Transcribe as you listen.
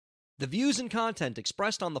The views and content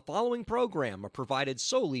expressed on the following program are provided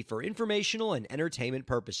solely for informational and entertainment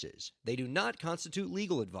purposes. They do not constitute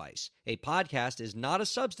legal advice. A podcast is not a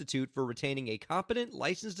substitute for retaining a competent,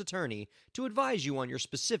 licensed attorney to advise you on your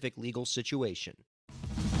specific legal situation.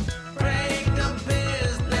 Break the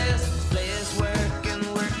business, play is work and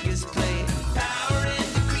work is play. Power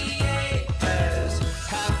into creators,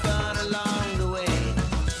 have fun along the way.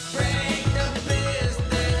 Break the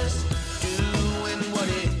business, doing what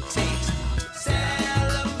it takes.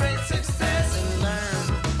 Celebrate success and learn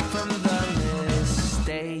from the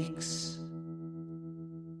mistakes.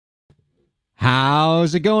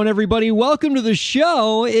 How's it going, everybody? Welcome to the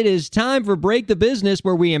show. It is time for Break the Business,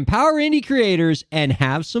 where we empower indie creators and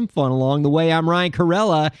have some fun along the way. I'm Ryan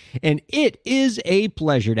Carella, and it is a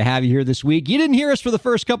pleasure to have you here this week. You didn't hear us for the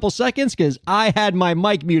first couple seconds because I had my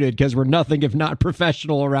mic muted because we're nothing if not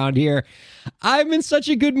professional around here. I'm in such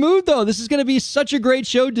a good mood, though. This is going to be such a great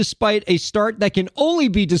show despite a start that can only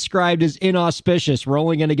be described as inauspicious. We're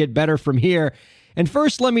only going to get better from here. And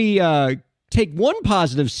first, let me take one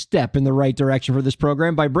positive step in the right direction for this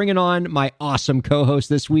program by bringing on my awesome co-host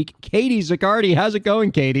this week, Katie Zaccardi. How's it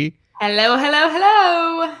going, Katie? Hello, hello,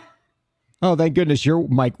 hello. Oh, thank goodness your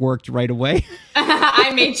mic worked right away.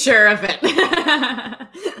 I made sure of it.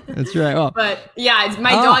 That's right. Oh. But yeah,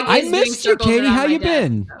 my dog is doing missed you, circles Katie. around How my you desk,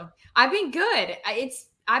 been? so. I've been good.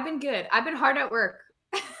 I've been good. I've been hard at work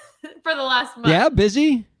for the last month. Yeah,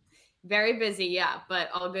 busy? Very busy, yeah, but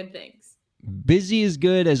all good things. Busy is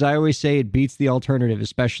good. As I always say, it beats the alternative,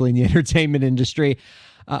 especially in the entertainment industry.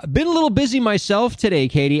 Been a little busy myself today,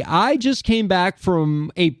 Katie. I just came back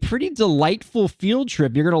from a pretty delightful field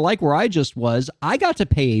trip. You're going to like where I just was. I got to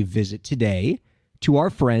pay a visit today to our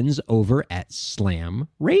friends over at Slam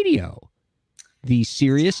Radio, the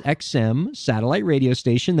Sirius XM satellite radio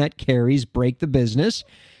station that carries Break the Business.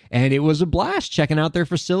 And it was a blast checking out their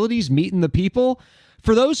facilities, meeting the people.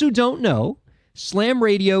 For those who don't know, Slam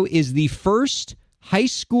Radio is the first high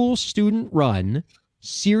school student-run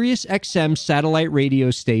Sirius XM satellite radio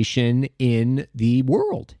station in the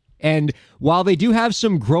world. And while they do have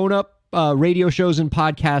some grown-up radio shows and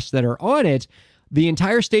podcasts that are on it, the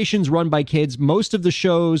entire station's run by kids. Most of the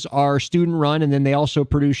shows are student-run, and then they also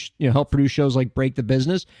help produce shows like Break the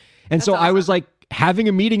Business. And that's so awesome. I was like having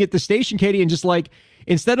a meeting at the station, Katie, and just like,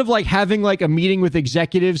 instead of like having like a meeting with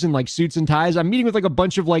executives in like suits and ties, I'm meeting with like a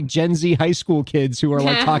bunch of like Gen Z high school kids who are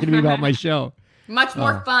like talking to me about my show. Much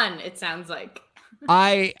more fun, it sounds like.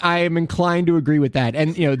 I am inclined to agree with that.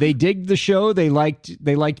 And, they dig the show. They liked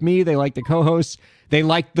me. They liked the co-hosts. They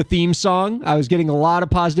liked the theme song. I was getting a lot of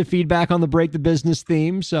positive feedback on the Break the Business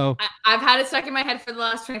theme. So I've had it stuck in my head for the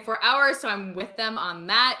last 24 hours. So I'm with them on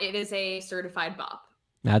that. It is a certified bop.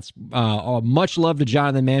 That's much love to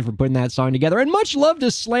Jonathan Mann for putting that song together, and much love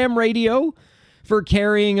to Slam Radio for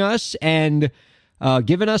carrying us and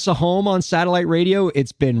giving us a home on satellite radio.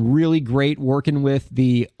 It's been really great working with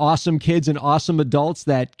the awesome kids and awesome adults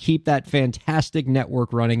that keep that fantastic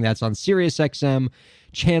network running. That's on Sirius XM,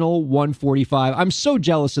 channel 145. I'm so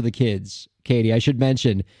jealous of the kids, Katie, I should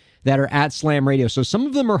mention, that are at Slam Radio. So some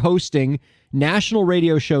of them are hosting national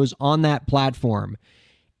radio shows on that platform.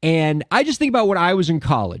 And I just think about when I was in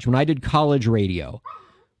college, when I did college radio,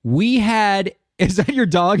 we had, is that your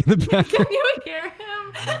dog in the back? Can you hear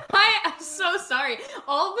him? I'm so sorry.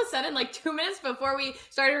 All of a sudden, like 2 minutes before we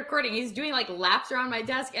started recording, he's doing like laps around my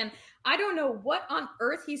desk. And I don't know what on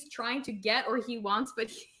earth he's trying to get or he wants, but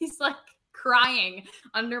he's like crying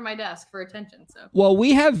under my desk for attention. So, well,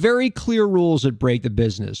 we have very clear rules at Break the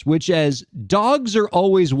Business, which as dogs are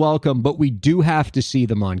always welcome, but we do have to see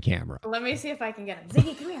them on camera. Let me see if I can get him.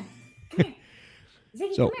 Ziggy, come here. Come here.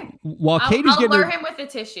 Ziggy, so come here. While Katie's I'll lure him with the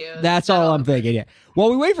tissue. That's all I'm thinking. Yeah. While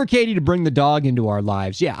we wait for Katie to bring the dog into our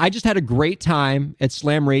lives, yeah, I just had a great time at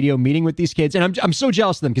Slam Radio meeting with these kids, and I'm so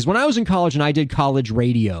jealous of them because when I was in college and I did college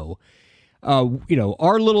radio,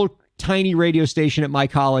 our little tiny radio station at my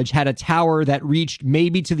college had a tower that reached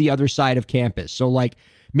maybe to the other side of campus. So like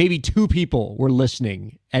maybe 2 people were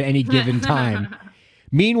listening at any given time.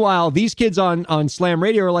 Meanwhile, these kids on Slam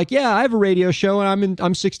Radio are like, yeah, I have a radio show and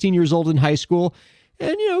I'm 16 years old in high school.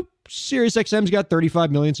 And, Sirius XM's got 35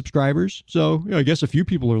 million subscribers. So I guess a few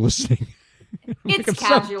people are listening. It's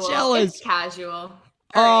casual. So jealous. It's casual.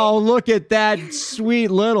 All right. Look at that sweet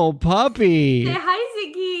little puppy. Say hi,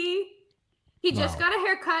 Ziggy. He just got a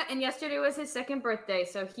haircut, and yesterday was his 2nd birthday,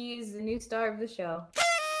 so he's the new star of the show.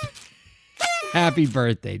 Happy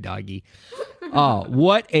birthday, doggy. Oh,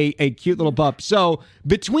 what a cute little pup. So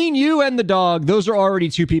between you and the dog, those are already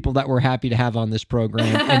 2 people that we're happy to have on this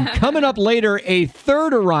program. And coming up later, a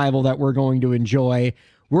 3rd arrival that we're going to enjoy.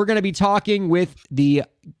 We're going to be talking with the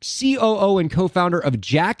COO and co-founder of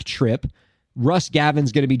JackTrip. Russ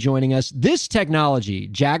Gavin's going to be joining us. This technology,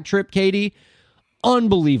 JackTrip, Katie,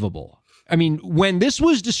 unbelievable. I mean, when this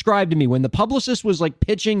was described to me, when the publicist was like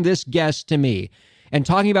pitching this guest to me and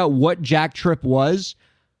talking about what JackTrip was,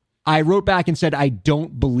 I wrote back and said, I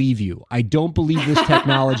don't believe you. I don't believe this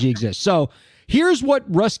technology exists. So here's what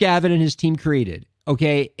Russ Gavin and his team created.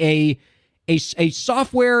 Okay, a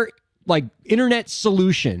software like internet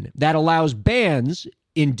solution that allows bands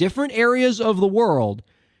in different areas of the world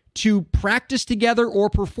to practice together or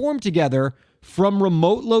perform together from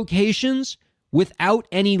remote locations without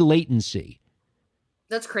any latency.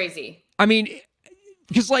 That's crazy. I mean,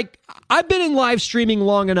 because like I've been in live streaming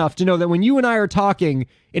long enough to know that when you and I are talking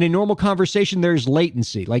in a normal conversation, there's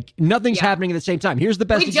latency. Like nothing's happening at the same time. Here's the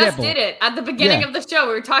best example. We just did it at the beginning of the show.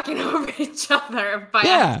 We were talking over each other by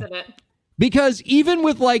accident. Because even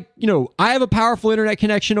with like, I have a powerful internet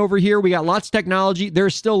connection over here. We got lots of technology.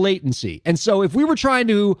 There's still latency. And so if we were trying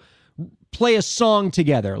to play a song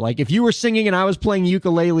together, like if you were singing and I was playing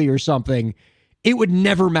ukulele or something, it would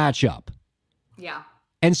never match up. Yeah.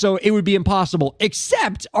 And so it would be impossible,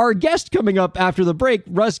 except our guest coming up after the break,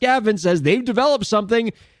 Russ Gavin, says they've developed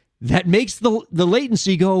something that makes the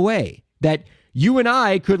latency go away, that you and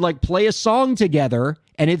I could like play a song together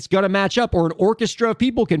and it's going to match up, or an orchestra of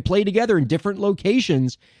people can play together in different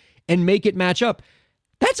locations and make it match up.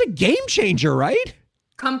 That's a game changer, right?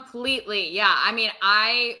 Completely. Yeah. I mean,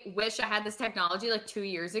 I wish I had this technology like 2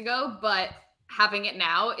 years ago, but having it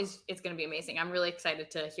now it's going to be amazing. I'm really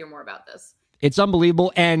excited to hear more about this. It's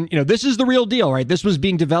unbelievable. And, this is the real deal, right? This was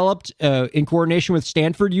being developed in coordination with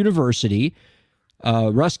Stanford University.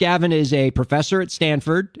 Russ Gavin is a professor at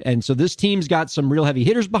Stanford. And so this team's got some real heavy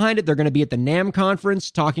hitters behind it. They're going to be at the NAMM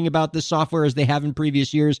conference talking about this software as they have in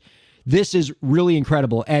previous years. This is really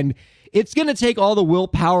incredible. And it's going to take all the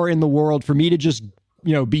willpower in the world for me to just,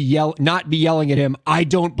 not be yelling at him. I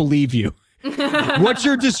don't believe you. What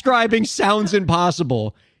you're describing sounds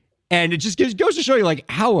impossible. And it just goes to show you like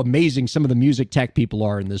how amazing some of the music tech people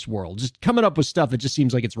are in this world. Just coming up with stuff that just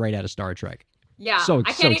seems like it's right out of Star Trek. Yeah,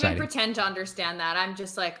 I can't even pretend to understand that. I'm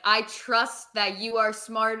just like, I trust that you are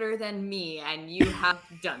smarter than me and you have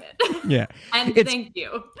done it. Yeah. And thank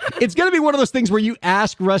you. It's going to be one of those things where you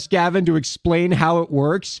ask Russ Gavin to explain how it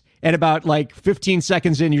works. And about like 15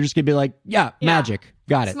 seconds in, you're just going to be like, yeah, magic.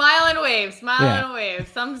 Got it. Smile and wave,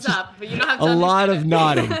 thumbs up. But you don't have to a lot of it.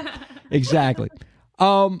 nodding. Exactly.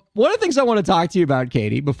 One of the things I want to talk to you about,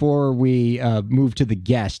 Katie, before we move to the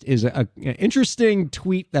guest is an interesting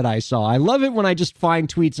tweet that I saw. I love it when I just find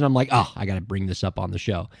tweets and I'm like, oh, I got to bring this up on the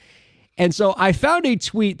show. And so I found a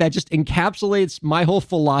tweet that just encapsulates my whole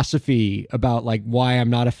philosophy about like why I'm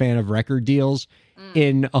not a fan of record deals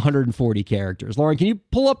in 140 characters. Lauren, can you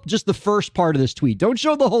pull up just the first part of this tweet? Don't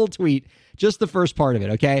show the whole tweet, just the first part of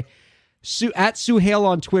it, okay? At Suhail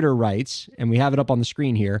on Twitter writes, and we have it up on the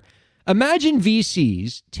screen here, imagine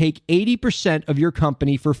VCs take 80% of your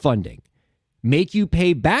company for funding, make you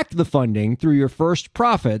pay back the funding through your first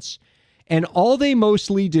profits, and all they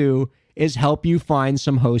mostly do is help you find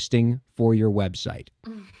some hosting for your website.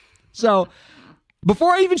 So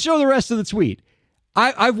before I even show the rest of the tweet,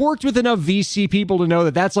 I've worked with enough VC people to know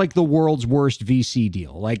that that's like the world's worst VC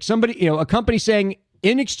deal. Like somebody, a company saying,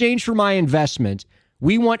 in exchange for my investment,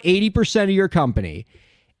 we want 80% of your company.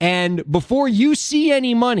 And before you see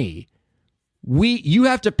any money, you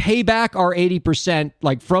have to pay back our 80%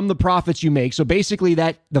 like from the profits you make. So basically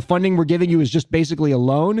that the funding we're giving you is just basically a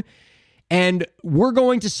loan. And we're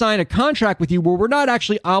going to sign a contract with you where we're not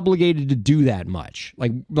actually obligated to do that much.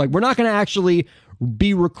 Like we're not going to actually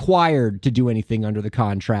be required to do anything under the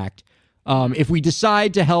contract. If we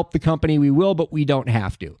decide to help the company, we will, but we don't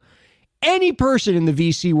have to. Any person in the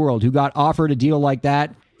VC world who got offered a deal like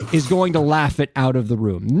that is going to laugh it out of the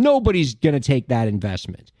room. Nobody's going to take that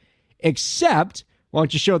investment. Except, why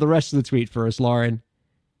don't you show the rest of the tweet for us, Lauren?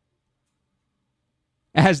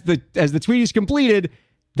 As the tweet is completed,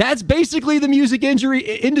 that's basically the music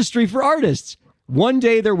industry for artists. One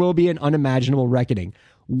day there will be an unimaginable reckoning.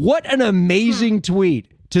 What an amazing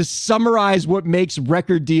tweet to summarize what makes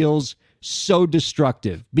record deals so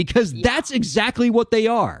destructive, because that's exactly what they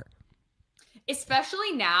are.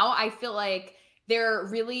 Especially now, I feel like they're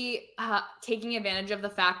really taking advantage of the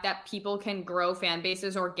fact that people can grow fan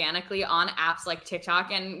bases organically on apps like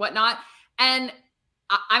TikTok and whatnot. And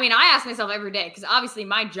I mean, I ask myself every day, because obviously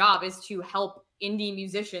my job is to help indie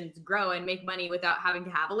musicians grow and make money without having to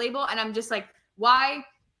have a label. And I'm just like, why,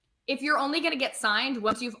 if you're only going to get signed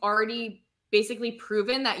once you've already basically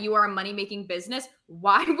proven that you are a money-making business,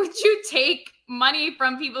 why would you take money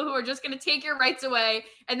from people who are just going to take your rights away,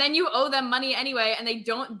 and then you owe them money anyway, and they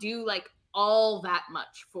don't do like all that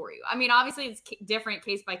much for you. I mean, obviously it's different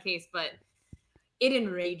case by case, but it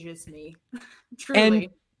enrages me. Truly. And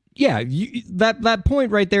yeah, that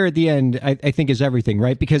point right there at the end, I think is everything,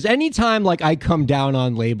 right? Because anytime like I come down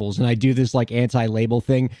on labels and I do this like anti-label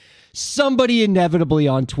thing, somebody inevitably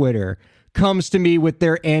on Twitter comes to me with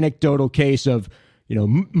their anecdotal case of, you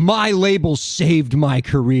know, my label saved my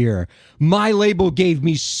career. My label gave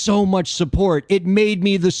me so much support. It made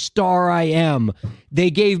me the star I am. They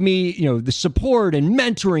gave me, you know, the support and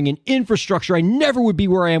mentoring and infrastructure. I never would be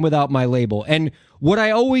where I am without my label. And what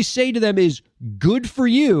I always say to them is, good for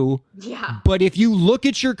you. Yeah. But if you look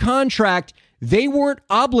at your contract, they weren't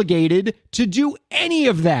obligated to do any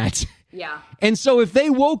of that. Yeah. And so if they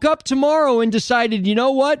woke up tomorrow and decided, you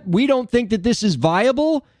know what, we don't think that this is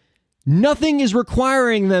viable, nothing is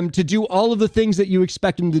requiring them to do all of the things that you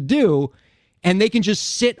expect them to do, and they can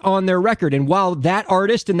just sit on their record. And while that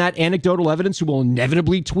artist and that anecdotal evidence, who will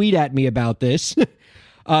inevitably tweet at me about this,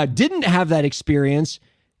 didn't have that experience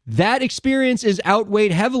is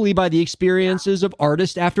outweighed heavily by the experiences of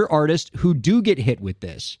artist after artist who do get hit with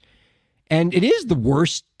this. And it is the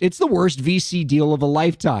worst. It's the worst VC deal of a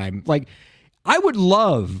lifetime. Like, I would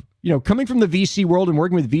love, you know, coming from the VC world and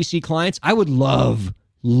working with VC clients, I would love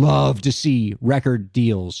to see record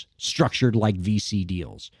deals structured like VC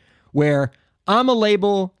deals, where I'm a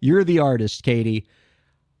label, you're the artist, Katie.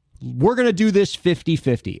 We're going to do this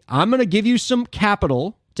 50-50. I'm going to give you some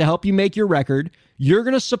capital to help you make your record. You're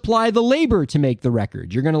going to supply the labor to make the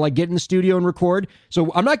record. You're going to like get in the studio and record.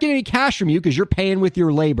 So I'm not getting any cash from you because you're paying with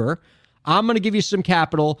your labor. I'm going to give you some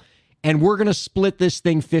capital, and we're going to split this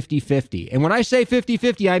thing 50-50. And when I say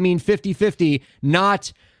 50-50, I mean 50-50,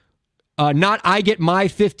 not I get my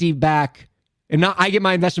 50 back and not I get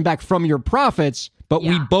my investment back from your profits, but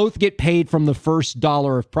we both get paid from the first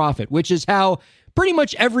dollar of profit, which is how pretty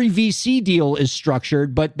much every VC deal is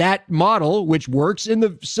structured. But that model, which works in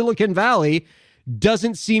the Silicon Valley,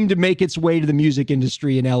 doesn't seem to make its way to the music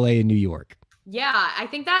industry in LA and New York. Yeah, I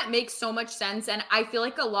think that makes so much sense. And I feel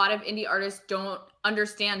like a lot of indie artists don't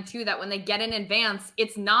understand too, that when they get in advance,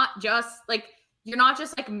 it's not just like, you're not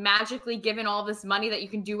just like magically given all this money that you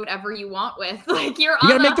can do whatever you want with. Like you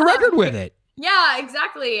got to make the record with it. Yeah,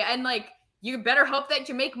 exactly. And like, you better hope that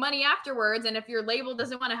you make money afterwards. And if your label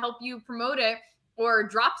doesn't want to help you promote it or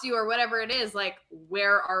drops you or whatever it is, like,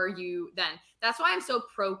 where are you then? That's why I'm so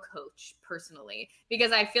pro coach personally,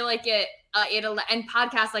 because I feel like and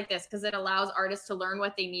podcasts like this, because it allows artists to learn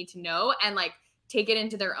what they need to know and like take it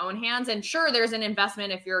into their own hands. And sure, there's an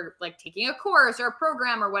investment if you're like taking a course or a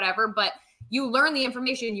program or whatever, but you learn the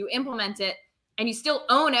information, you implement it, and you still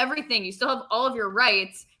own everything. You still have all of your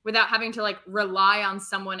rights without having to like rely on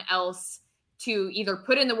someone else to either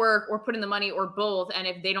put in the work or put in the money or both. And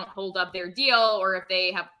if they don't hold up their deal, or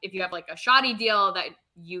if you have like a shoddy deal, that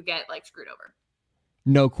you get like screwed over.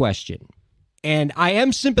 No question. And I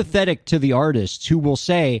am sympathetic to the artists who will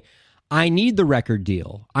say, I need the record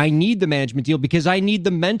deal. I need the management deal because I need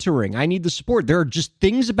the mentoring. I need the support. There are just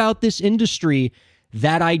things about this industry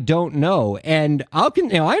that I don't know. And I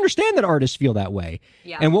understand that artists feel that way.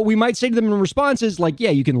 Yeah. And what we might say to them in response is like,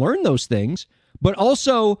 yeah, you can learn those things, but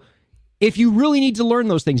also if you really need to learn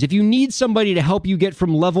those things, if you need somebody to help you get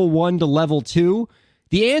from level 1 to level 2,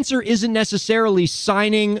 the answer isn't necessarily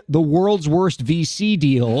signing the world's worst VC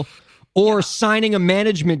deal or signing a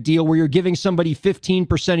management deal where you're giving somebody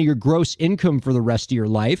 15% of your gross income for the rest of your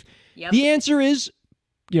life. Yep. The answer is,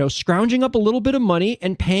 scrounging up a little bit of money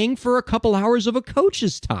and paying for a couple hours of a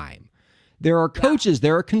coach's time. There are coaches,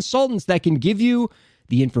 there are consultants that can give you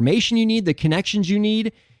the information you need, the connections you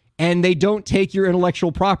need, and they don't take your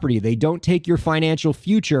intellectual property. They don't take your financial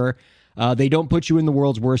future. They don't put you in the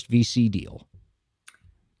world's worst VC deal.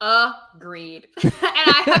 Agreed. And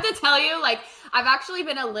I have to tell you, like, I've actually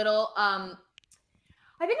been a little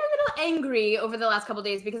angry over the last couple of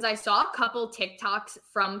days because I saw a couple TikToks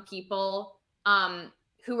from people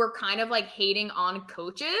who were kind of like hating on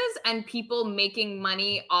coaches and people making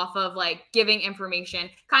money off of like giving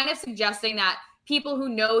information, kind of suggesting that people who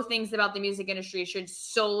know things about the music industry should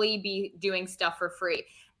solely be doing stuff for free.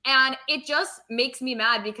 And it just makes me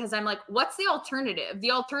mad because I'm like, what's the alternative?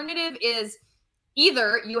 The alternative is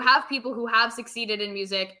either you have people who have succeeded in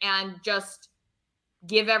music and just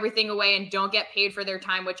give everything away and don't get paid for their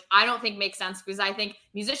time, which I don't think makes sense because I think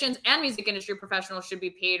musicians and music industry professionals should be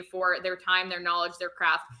paid for their time, their knowledge, their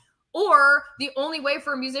craft. Or the only way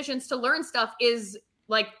for musicians to learn stuff is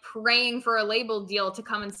like praying for a label deal to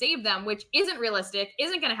come and save them, which isn't realistic,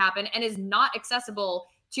 isn't going to happen, and is not accessible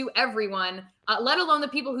to everyone, let alone the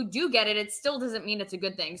people who do get it. It still doesn't mean it's a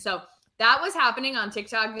good thing. So that was happening on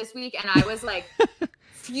TikTok this week, and I was like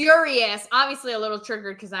furious. Obviously, a little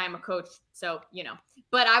triggered because I am a coach, so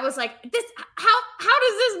But I was like, this. How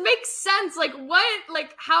does this make sense? Like, what?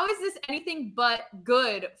 Like, how is this anything but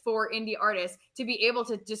good for indie artists to be able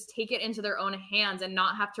to just take it into their own hands and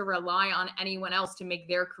not have to rely on anyone else to make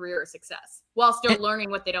their career a success while still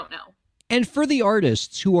learning what they don't know? And for the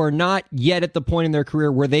artists who are not yet at the point in their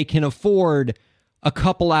career where they can afford a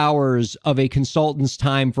couple hours of a consultant's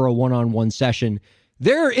time for a one-on-one session,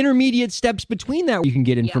 there are intermediate steps between that where you can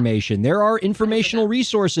get information. There are informational 100%.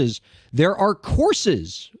 resources. There are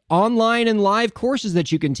courses, online and live courses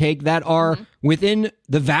that you can take that are within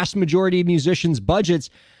the vast majority of musicians' budgets.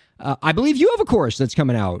 I believe you have a course that's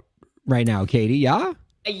coming out right now, Katie, yeah?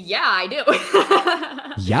 Yeah, I do.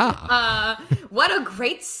 Yeah. What a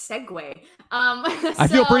great segue. I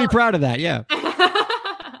feel pretty proud of that, yeah.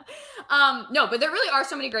 No, but there really are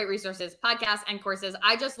so many great resources, podcasts and courses.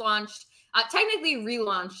 I just launched, technically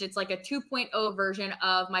relaunched. It's like a 2.0 version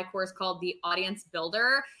of my course called The Audience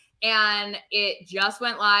Builder. And it just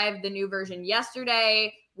went live, the new version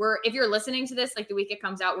yesterday. If you're listening to this, like the week it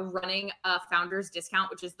comes out, we're running a founder's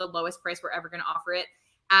discount, which is the lowest price we're ever going to offer it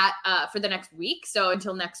at for the next week. So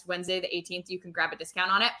until next Wednesday, the 18th, you can grab a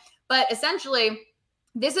discount on it. But essentially,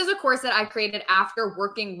 this is a course that I created after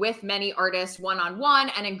working with many artists one-on-one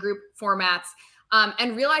and in group formats,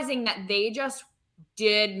 and realizing that they just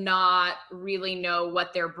did not really know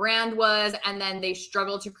what their brand was. And then they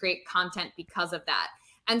struggled to create content because of that.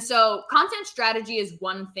 And so content strategy is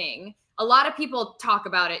one thing. A lot of people talk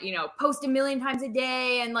about it, post 1 million times a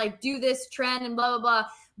day and like do this trend and blah, blah, blah.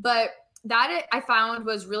 But that I found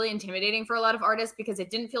was really intimidating for a lot of artists because it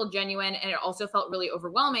didn't feel genuine. And it also felt really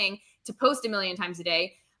overwhelming to post 1 million times a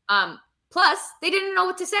day. Plus, they didn't know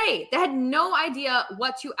what to say. They had no idea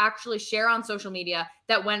what to actually share on social media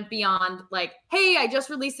that went beyond like, hey, I just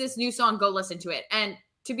released this new song, go listen to it. And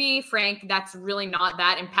to be frank, that's really not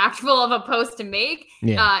that impactful of a post to make,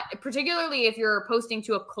 particularly if you're posting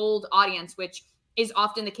to a cold audience, which is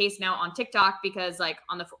often the case now on TikTok because like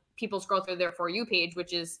people scroll through their For You page,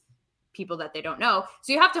 which is people that they don't know.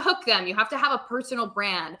 So you have to hook them. You have to have a personal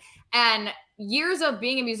brand. And years of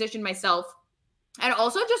being a musician myself, and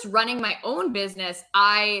also just running my own business,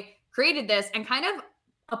 I created this and kind of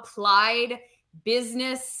applied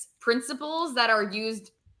business principles that are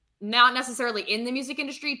used not necessarily in the music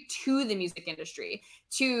industry to the music industry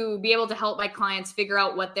to be able to help my clients figure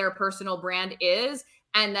out what their personal brand is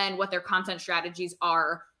and then what their content strategies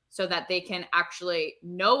are so that they can actually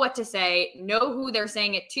know what to say, know who they're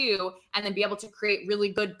saying it to, and then be able to create really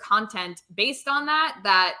good content based on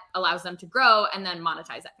that allows them to grow and then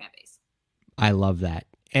monetize that fan base. I love that.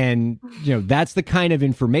 And, that's the kind of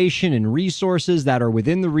information and resources that are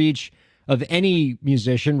within the reach of any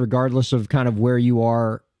musician, regardless of kind of where you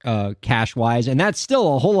are cash-wise. And that's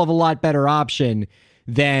still a whole of a lot better option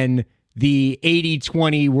than the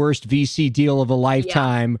 80-20 worst VC deal of a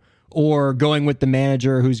lifetime or going with the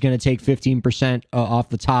manager who's going to take 15% off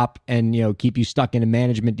the top and, keep you stuck in a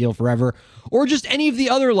management deal forever, or just any of the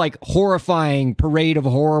other like horrifying parade of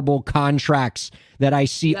horrible contracts that I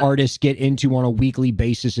see artists get into on a weekly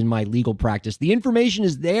basis in my legal practice. The information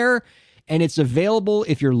is there and it's available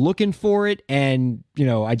if you're looking for it. And,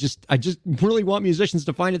 I just really want musicians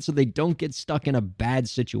to find it so they don't get stuck in a bad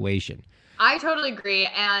situation. I totally agree.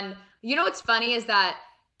 And what's funny is that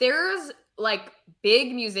there's like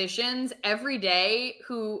big musicians every day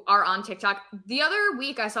who are on TikTok. The other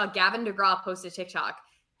week I saw Gavin DeGraw post a TikTok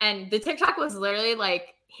and the TikTok was literally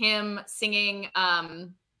like him singing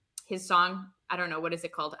his song. I don't know. What is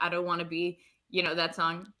it called? I Don't Want to Be, that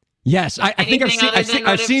song. Yes. I think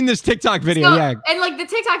I've seen this TikTok video. So, yeah. And like the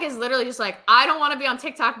TikTok is literally just like, I don't want to be on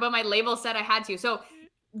TikTok, but my label said I had to. So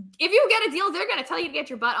if you get a deal, they're going to tell you to get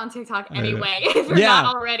your butt on TikTok anyway, if you're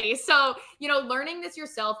not already. So, learning this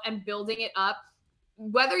yourself and building it up,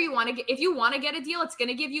 whether you want to if you want to get a deal, it's going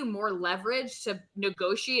to give you more leverage to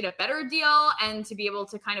negotiate a better deal and to be able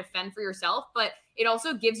to kind of fend for yourself. But it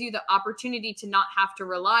also gives you the opportunity to not have to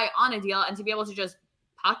rely on a deal and to be able to just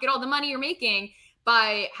pocket all the money you're making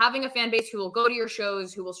by having a fan base who will go to your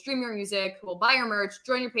shows, who will stream your music, who will buy your merch,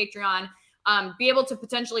 join your Patreon, be able to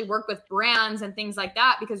potentially work with brands and things like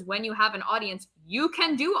that. Because when you have an audience, you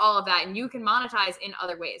can do all of that and you can monetize in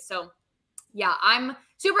other ways. So yeah, I'm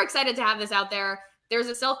super excited to have this out there. There's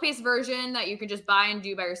a self-paced version that you can just buy and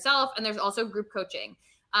do by yourself. And there's also group coaching.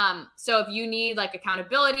 So if you need like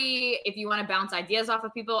accountability, if you want to bounce ideas off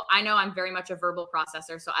of people, I know I'm very much a verbal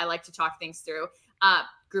processor, so I like to talk things through.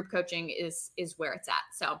 Group coaching is where it's at.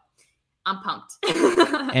 So I'm pumped.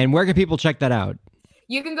 And where can people check that out?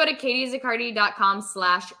 you can go to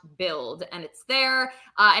katiezaccardi.com/build, and it's there.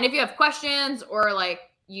 And if you have questions or like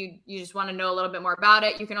you just want to know a little bit more about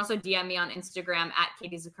it, you can also DM me on Instagram at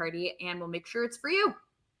katiezaccardi, and we'll make sure it's for you.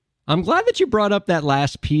 I'm glad that you brought up that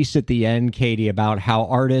last piece at the end, Katie, about how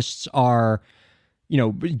artists are,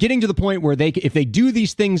 getting to the point where if they do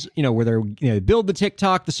these things, where they build the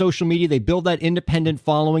TikTok, the social media, they build that independent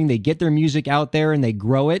following, they get their music out there and they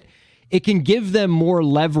grow it, it can give them more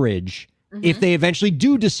leverage if they eventually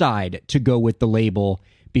do decide to go with the label,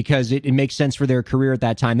 because it makes sense for their career at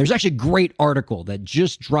that time. There's actually a great article that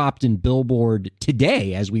just dropped in Billboard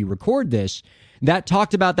today as we record this that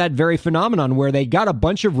talked about that very phenomenon, where they got a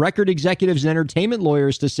bunch of record executives and entertainment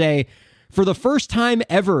lawyers to say, for the first time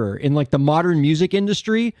ever in like the modern music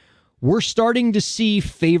industry, we're starting to see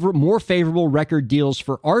more favorable record deals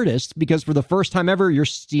for artists, because for the first time ever, you're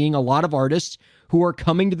seeing a lot of artists who are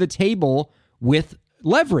coming to the table with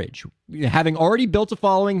leverage, having already built a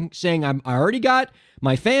following, saying, I already got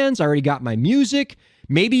my fans, I already got my music.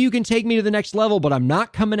 Maybe you can take me to the next level, but I'm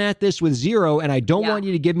not coming at this with zero, and I don't want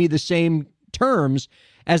you to give me the same terms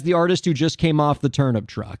as the artist who just came off the turnip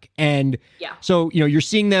truck. And so, you're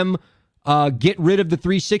seeing them get rid of the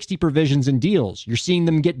 360 provisions in deals. You're seeing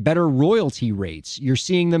them get better royalty rates. You're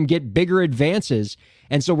seeing them get bigger advances.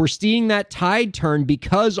 And so we're seeing that tide turn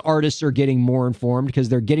because artists are getting more informed, because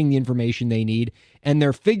they're getting the information they need, and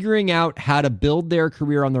they're figuring out how to build their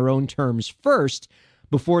career on their own terms first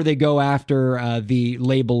before they go after the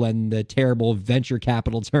label and the terrible venture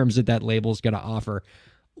capital terms that label is going to offer.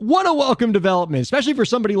 What a welcome development, especially for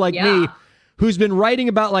somebody like me, who's been writing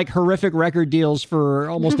about like horrific record deals for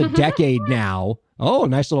almost a decade now. Oh,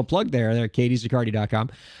 nice little plug there at katiezaccardi.com.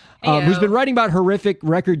 Who's been writing about horrific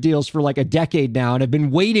record deals for like a decade now, and have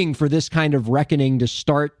been waiting for this kind of reckoning to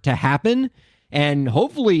start to happen. And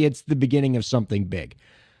hopefully it's the beginning of something big.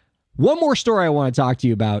 One more story I want to talk to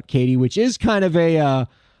you about, Katie, which is kind of a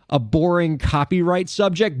boring copyright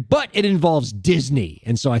subject, but it involves Disney.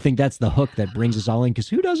 And so I think that's the hook that brings us all in, because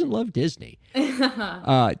who doesn't love Disney?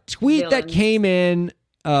 Tweet that came in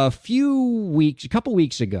a couple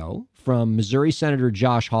weeks ago from Missouri Senator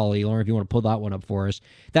Josh Hawley. Lauren, if you want to pull that one up for us,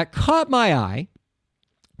 that caught my eye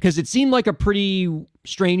because it seemed like a pretty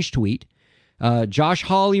strange tweet. Josh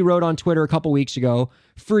Hawley wrote on Twitter a couple weeks ago,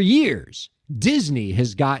 "For years, Disney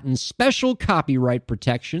has gotten special copyright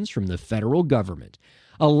protections from the federal government,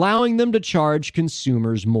 allowing them to charge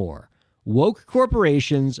consumers more. Woke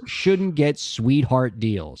corporations shouldn't get sweetheart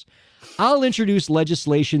deals. I'll introduce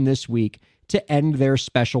legislation this week to end their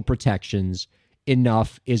special protections.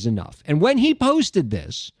 Enough is enough." And when he posted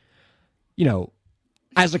this,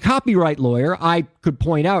 as a copyright lawyer, I could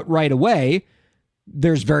point out right away,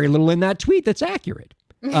 there's very little in that tweet that's accurate.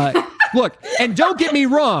 Look, and don't get me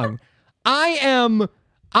wrong, I am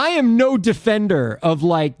no defender of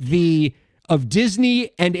of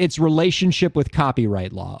Disney and its relationship with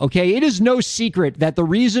copyright law. Okay, it is no secret that the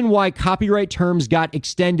reason why copyright terms got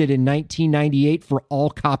extended in 1998 for all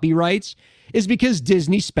copyrights is because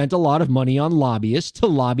Disney spent a lot of money on lobbyists to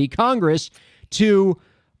lobby Congress to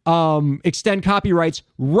extend copyrights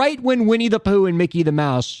right when Winnie the Pooh and Mickey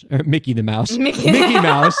Mouse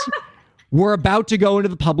were about to go into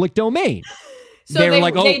the public domain. So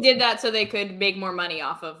they did that so they could make more money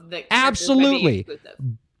off of the absolutely.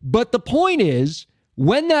 But the point is,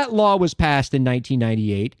 when that law was passed in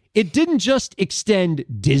 1998, it didn't just extend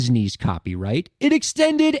Disney's copyright, it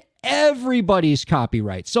extended everybody's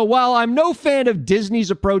copyright. So while I'm no fan of Disney's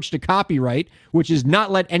approach to copyright, which is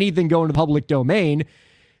not let anything go into public domain,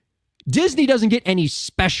 Disney doesn't get any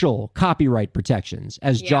special copyright protections,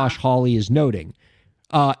 as Josh Hawley is noting.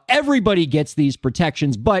 Everybody gets these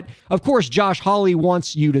protections, but of course, Josh Hawley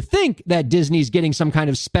wants you to think that Disney's getting some kind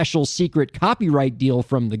of special secret copyright deal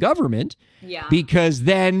from the government, because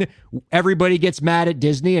then everybody gets mad at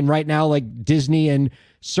Disney. And right now, like, Disney and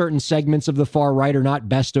certain segments of the far right are not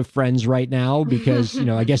best of friends right now because,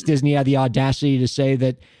 I guess Disney had the audacity to say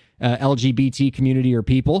that LGBT community are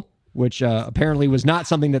people, which apparently was not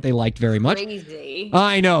something that they liked very much. Crazy.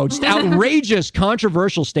 I know, just outrageous,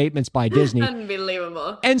 controversial statements by Disney.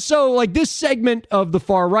 Unbelievable. And so, this segment of the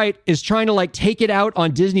far right is trying to, take it out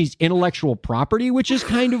on Disney's intellectual property, which is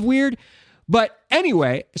kind of weird. But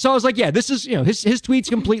anyway, so I was like, this is, his tweet's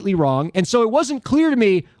completely wrong. And so it wasn't clear to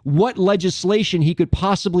me what legislation he could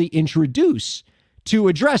possibly introduce to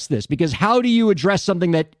address this, because how do you address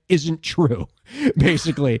something that isn't true,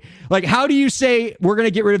 basically? How do you say we're going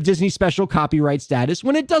to get rid of Disney's special copyright status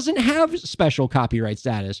when it doesn't have special copyright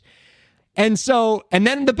status? And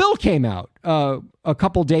then the bill came out a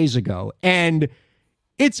couple days ago, and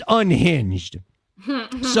it's unhinged.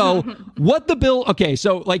 So what the bill, okay,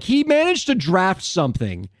 so like he managed to draft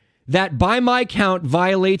something that by my count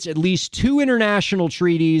violates at least 2 international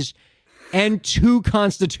treaties and 2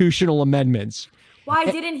 constitutional amendments. Why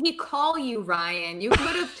didn't he call you, Ryan? You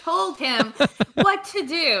could have told him what to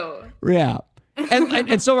do. Yeah.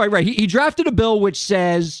 And so, right. He drafted a bill which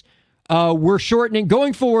says we're shortening,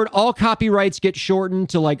 going forward, all copyrights get shortened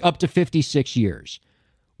to like up to 56 years.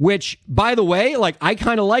 Which, by the way, like I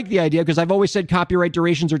kind of like the idea because I've always said copyright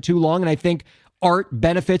durations are too long, and I think art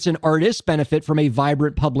benefits and artists benefit from a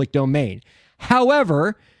vibrant public domain.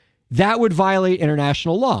 However, that would violate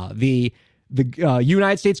international law. The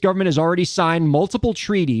United States government has already signed multiple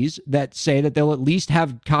treaties that say that they'll at least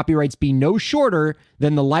have copyrights be no shorter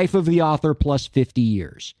than the life of the author plus 50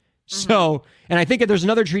 years. So, and I think that there's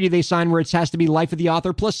another treaty they signed where it has to be life of the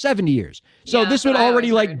author plus 70 years. So this would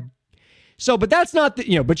already like... So, but that's not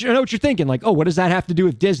the, but you know what you're thinking, like, oh, what does that have to do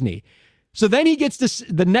with Disney? So then he gets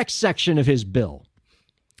to the next section of his bill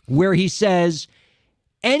where he says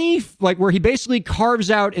where he basically carves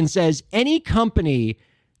out and says any company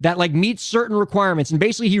that like meets certain requirements, and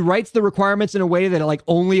basically he writes the requirements in a way that it like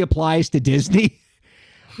only applies to Disney.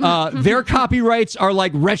 Their copyrights are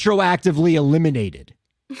like retroactively eliminated.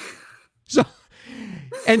 So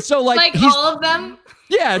like all of them.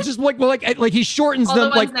 Yeah, just like he shortens all them, the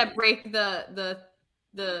ones like that break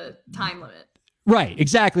the time limit. Right,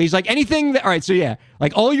 exactly. He's like anything that. All right, so yeah,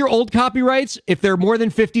 like all your old copyrights, if they're more than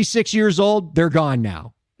 56 years old, they're gone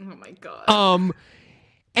now. Oh my god.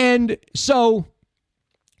 And so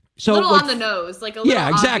a little like, on the nose, like a little. Yeah,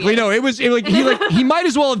 exactly. Obvious. No, he might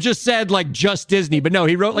as well have just said like just Disney, but no,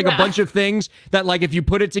 he wrote like a bunch of things that like if you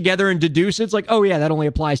put it together and deduce, it's like, oh yeah, that only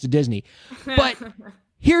applies to Disney. But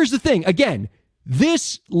here's the thing, again.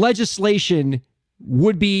 This legislation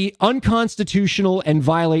would be unconstitutional and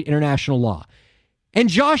violate international law. And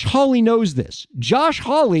Josh Hawley knows this. Josh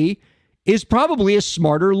Hawley is probably a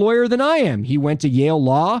smarter lawyer than I am. He went to Yale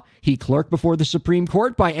Law. He clerked before the Supreme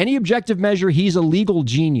Court. By any objective measure, he's a legal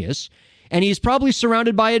genius. And he's probably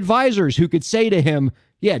surrounded by advisors who could say to him,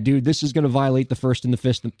 yeah, dude, this is going to violate the First and the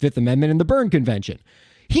Fifth Amendment and the Berne Convention.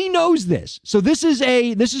 He knows this. So this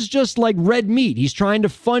is just like red meat. He's trying to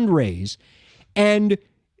fundraise. And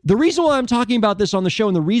the reason why I'm talking about this on the show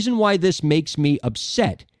and the reason why this makes me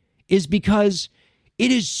upset is because it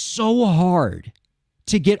is so hard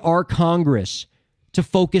to get our Congress to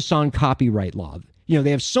focus on copyright law.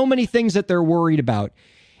 They have so many things that they're worried about.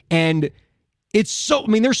 And there's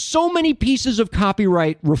so many pieces of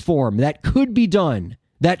copyright reform that could be done,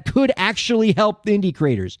 that could actually help the indie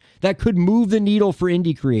creators, that could move the needle for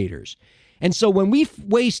indie creators. And so when we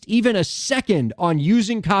waste even a second on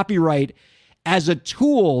using copyright as a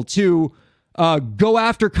tool to go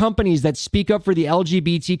after companies that speak up for the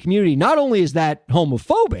LGBT community, not only is that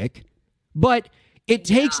homophobic, but it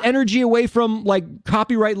takes energy away from like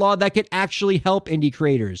copyright law that could actually help indie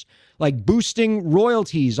creators, like boosting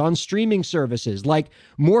royalties on streaming services, like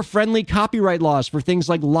more friendly copyright laws for things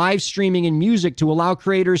like live streaming and music to allow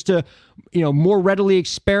creators to, more readily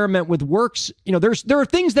experiment with works. There are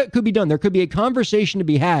things that could be done. There could be a conversation to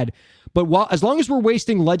be had. But as long as we're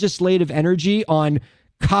wasting legislative energy on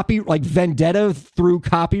vendetta through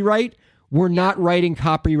copyright, we're not writing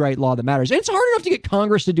copyright law that matters. And it's hard enough to get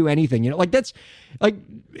Congress to do anything.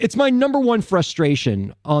 It's my number one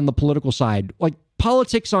frustration on the political side. Like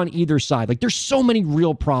politics on either side. Like there's so many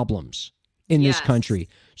real problems in this country.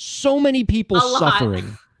 So many people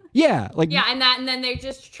suffering. Yeah, and then they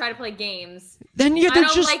just try to play games. Then I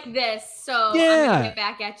don't like this, so I'm gonna get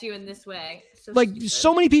back at you in this way.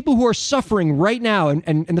 So many people who are suffering right now,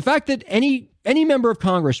 and the fact that any member of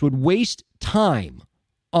Congress would waste time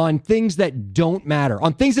on things that don't matter,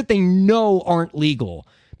 on things that they know aren't legal,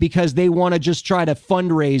 because they want to just try to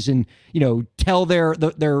fundraise and tell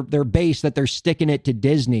their base that they're sticking it to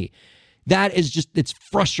Disney. That is just, it's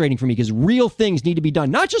frustrating for me because real things need to be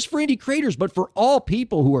done, not just for indie creators, but for all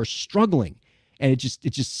people who are struggling. And it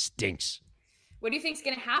just stinks. What do you think is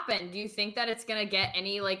going to happen? Do you think that it's going to get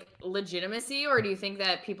any like legitimacy, or do you think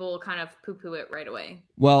that people will kind of poo-poo it right away?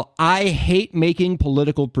 Well, I hate making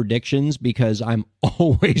political predictions because I'm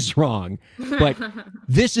always wrong, but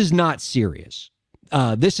this is not serious.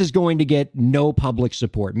 This is going to get no public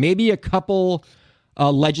support. Maybe a couple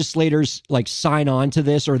legislators like sign on to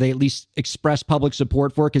this, or they at least express public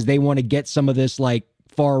support for it because they want to get some of this like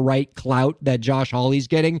far right clout that Josh Hawley's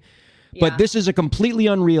getting. But this is a completely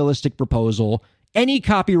unrealistic proposal. Any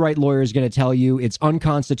copyright lawyer is going to tell you it's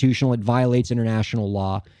unconstitutional. It violates international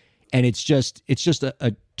law. And it's just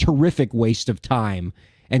a terrific waste of time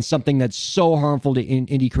and something that's so harmful to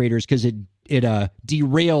indie creators because it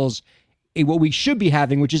derails what we should be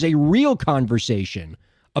having, which is a real conversation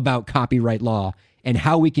about copyright law and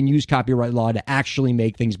how we can use copyright law to actually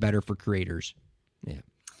make things better for creators.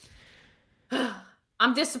 Yeah.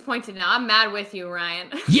 I'm disappointed now. I'm mad with you, Ryan.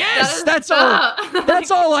 Yes, that's all.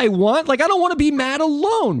 That's all I want. Like, I don't want to be mad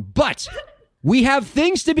alone, but we have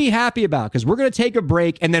things to be happy about because we're going to take a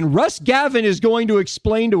break, and then Russ Gavin is going to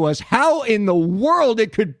explain to us how in the world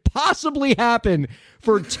it could possibly happen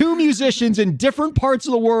for two musicians in different parts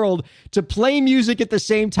of the world to play music at the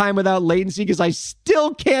same time without latency, because I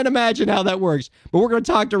still can't imagine how that works. But we're going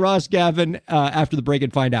to talk to Russ Gavin after the break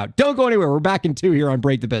and find out. Don't go anywhere. We're back in 2 here on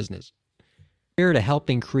Break the Business. Here to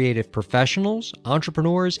helping creative professionals,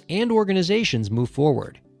 entrepreneurs, and organizations move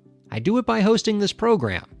forward. I do it by hosting this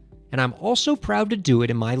program, and I'm also proud to do it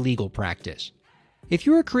in my legal practice. If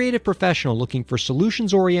you're a creative professional looking for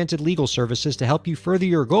solutions-oriented legal services to help you further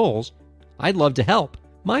your goals, I'd love to help.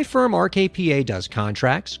 My firm RKPA does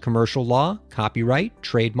contracts, commercial law, copyright,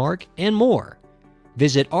 trademark, and more.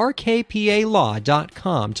 Visit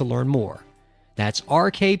rkpalaw.com to learn more. That's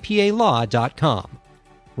rkpalaw.com.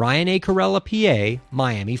 Ryan A. Corella, PA,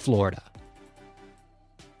 Miami, Florida.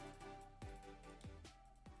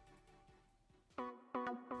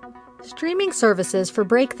 Streaming services for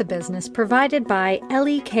Break the Business provided by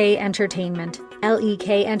LEK Entertainment. LEK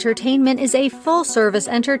Entertainment is a full-service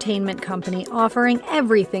entertainment company offering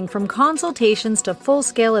everything from consultations to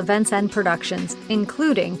full-scale events and productions,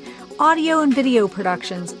 including audio and video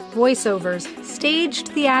productions, voiceovers, staged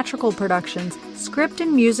theatrical productions, script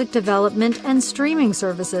and music development, and streaming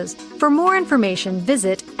services. For more information,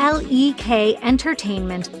 visit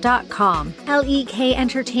lekentertainment.com. LEK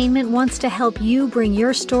Entertainment wants to help you bring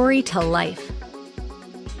your story to life.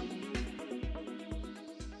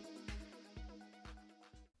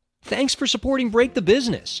 Thanks for supporting Break the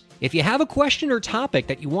Business. If you have a question or topic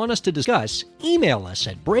that you want us to discuss, email us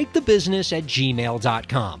at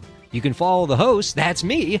breakthebusiness@gmail.com. You can follow the host, that's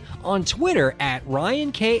me, on Twitter at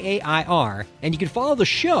RyanKAIR, and you can follow the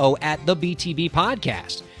show at the BTB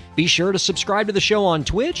Podcast. Be sure to subscribe to the show on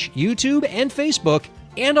Twitch, YouTube, and Facebook,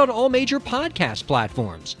 and on all major podcast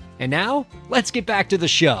platforms. And now, let's get back to the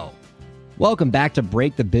show. Welcome back to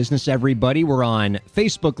Break the Business, everybody. We're on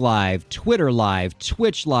Facebook Live, Twitter Live,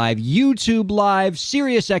 Twitch Live, YouTube Live,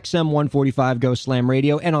 SiriusXM 145 Go Slam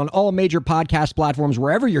Radio, and on all major podcast platforms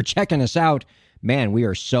wherever you're checking us out. Man, we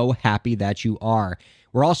are so happy that you are.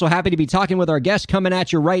 We're also happy to be talking with our guest coming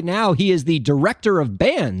at you right now. He is the director of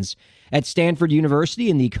bands at Stanford University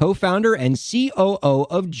and the co-founder and COO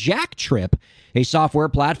of JackTrip, a software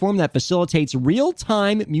platform that facilitates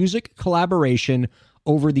real-time music collaboration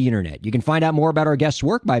over the internet. You can find out more about our guest's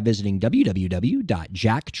work by visiting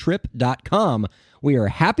www.jacktrip.com. We are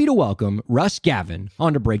happy to welcome Russ Gavin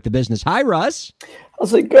on to Break the Business. Hi, Russ.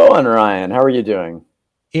 How's it going, Ryan? How are you doing?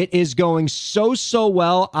 It is going so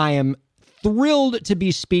well. I am thrilled to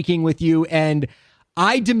be speaking with you, and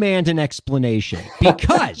I demand an explanation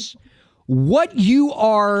because what you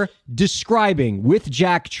are describing with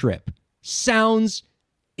JackTrip sounds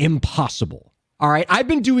impossible. All right. I've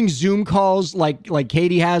been doing Zoom calls like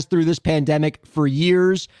Katie has through this pandemic for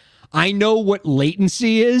years. I know what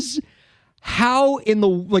latency is. How in the,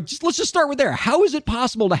 let's just start with there. How is it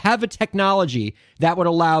possible to have a technology that would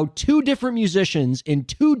allow two different musicians in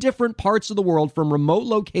two different parts of the world from remote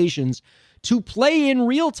locations to play in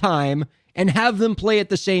real time and have them play at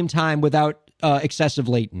the same time without excessive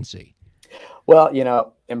latency? Well,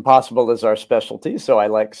 impossible is our specialty, so I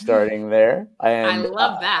like starting there. And I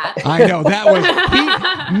love that. I know that was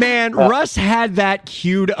Russ had that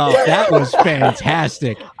queued up. That was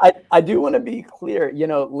fantastic. I do want to be clear.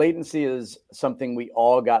 Latency is something we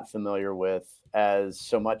all got familiar with as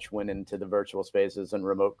so much went into the virtual spaces and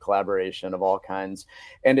remote collaboration of all kinds.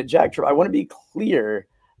 And at JackTrip, I want to be clear,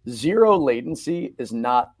 zero latency is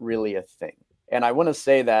not really a thing. And I want to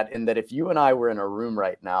say that in that if you and I were in a room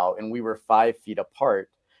right now and we were 5 feet apart,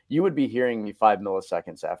 you would be hearing me 5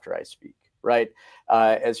 milliseconds after I speak, right?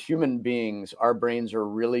 As human beings, our brains are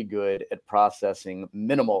really good at processing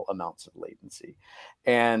minimal amounts of latency.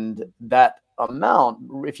 And that amount,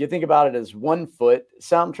 if you think about it as 1 foot,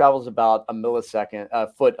 sound travels about a millisecond,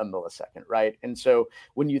 right? And so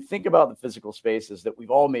when you think about the physical spaces that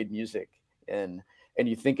we've all made music in, and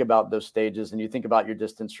you think about those stages and you think about your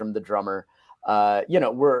distance from the drummer,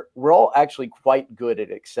 we're all actually quite good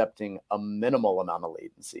at accepting a minimal amount of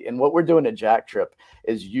latency. And what we're doing at JackTrip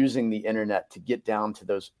is using the internet to get down to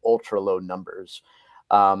those ultra low numbers.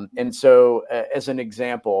 And so as an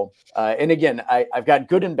example, and again, I've got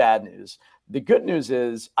good and bad news. The good news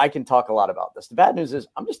is I can talk a lot about this. The bad news is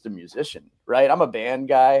I'm just a musician, right? I'm a band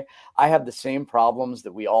guy. I have the same problems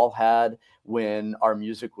that we all had when our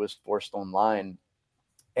music was forced online.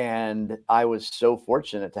 And I was so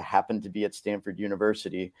fortunate to happen to be at Stanford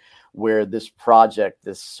University, where this project,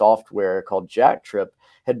 this software called JackTrip,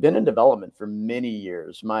 had been in development for many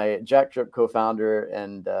years. My JackTrip co-founder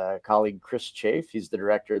and colleague Chris Chafe, he's the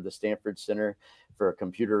director of the Stanford Center for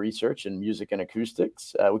Computer Research in Music and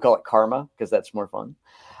Acoustics. We call it Karma because that's more fun.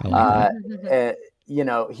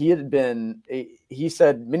 He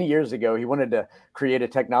said many years ago he wanted to create a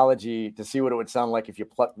technology to see what it would sound like if you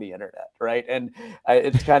plucked the internet, right? And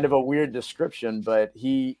it's kind of a weird description, but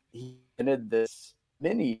he did this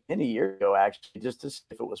many years ago, actually, just to see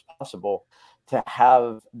if it was possible to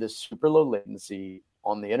have this super low latency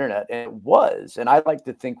on the internet. And it was. And I like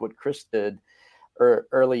to think what Chris did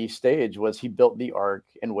early stage was he built the ark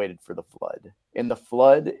and waited for the flood. And the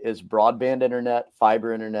flood is broadband internet,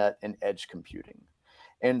 fiber internet, and edge computing.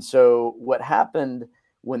 And so what happened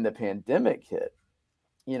when the pandemic hit,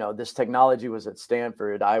 this technology was at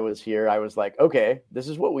Stanford. I was here. I was like, okay, this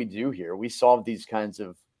is what we do here. We solve these kinds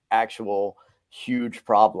of actual huge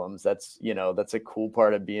problems. That's a cool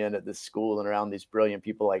part of being at this school and around these brilliant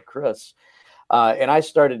people like Chris. And I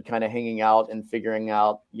started kind of hanging out and figuring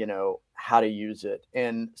out, how to use it.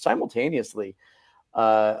 And simultaneously,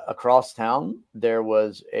 across town, there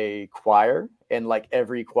was a choir, and like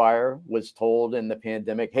every choir was told in the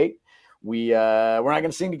pandemic, hey, we're not going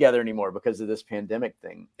to sing together anymore because of this pandemic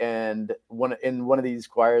thing. And in one of these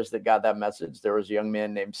choirs that got that message, there was a young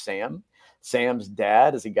man named Sam. Sam's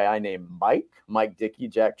dad is a guy named Mike Dickey,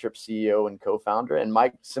 JackTrip CEO and co-founder. And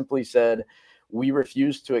Mike simply said, we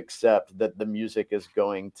refuse to accept that the music is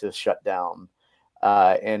going to shut down.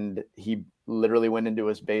 And he literally went into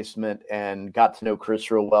his basement and got to know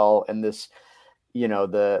Chris real well. And this,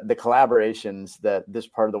 the collaborations that this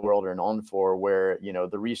part of the world are known for, where,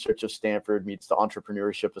 the research of Stanford meets the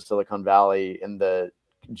entrepreneurship of Silicon Valley and the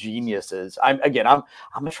geniuses. I'm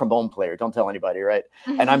a trombone player. Don't tell anybody, right?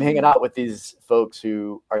 And I'm hanging out with these folks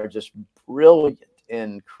who are just brilliant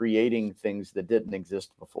in creating things that didn't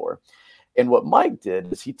exist before. And what Mike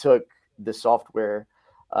did is he took the software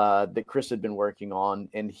that Chris had been working on,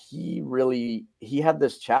 and he had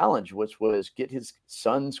this challenge, which was get his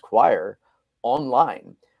son's choir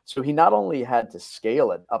online. So he not only had to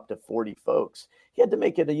scale it up to 40 folks, he had to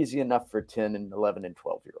make it easy enough for 10 and 11 and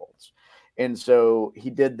 12-year-olds. And so he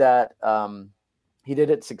did that. He did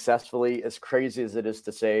it successfully. As crazy as it is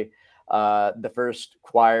to say, the first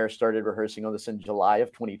choir started rehearsing on this in July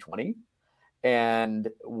of 2020. And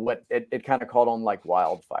it kind of caught on like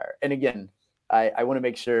wildfire. And again, I want to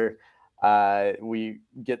make sure we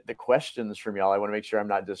get the questions from y'all. I want to make sure I'm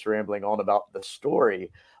not just rambling on about the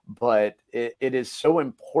story, but it is so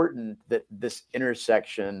important that this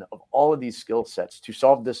intersection of all of these skill sets to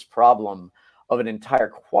solve this problem of an entire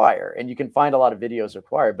choir, and you can find a lot of videos of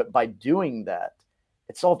choir, but by doing that,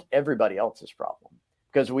 it solved everybody else's problem,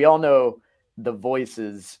 because we all know the voice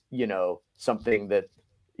is, something that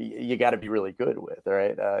you got to be really good with,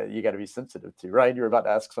 right? You got to be sensitive to, right? You're about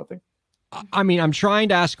to ask something. I mean, I'm trying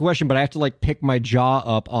to ask a question, but I have to pick my jaw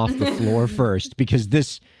up off the floor first, because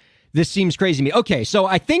this seems crazy to me. Okay, so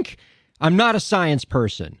I think I'm not a science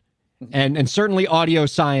person, and certainly audio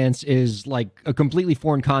science is like a completely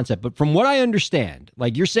foreign concept. But from what I understand,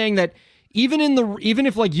 you're saying that even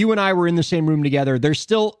if you and I were in the same room together, there's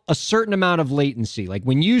still a certain amount of latency. Like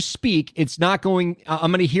when you speak, it's not going.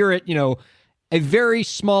 I'm going to hear it, a very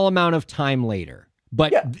small amount of time later.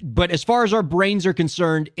 But as far as our brains are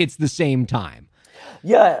concerned, it's the same time.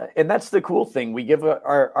 Yeah, and that's the cool thing. We give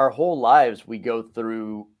our whole lives, we go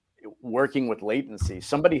through working with latency.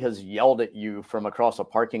 Somebody has yelled at you from across a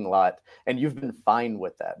parking lot, and you've been fine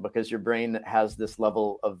with that because your brain has this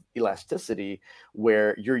level of elasticity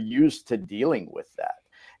where you're used to dealing with that.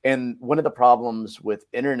 And one of the problems with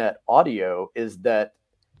internet audio is that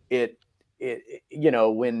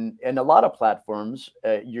when in a lot of platforms,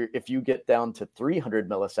 if you get down to 300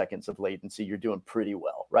 milliseconds of latency, you're doing pretty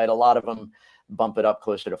well, right? A lot of them bump it up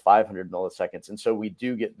closer to 500 milliseconds. And so we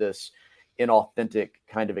do get this inauthentic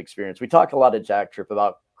kind of experience. We talk a lot at JackTrip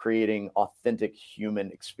about creating authentic human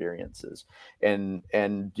experiences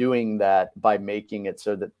and doing that by making it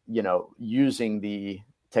so that, using the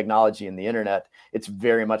technology and the internet, it's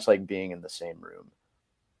very much like being in the same room.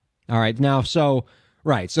 All right. Now,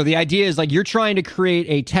 right. So the idea is you're trying to create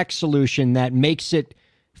a tech solution that makes it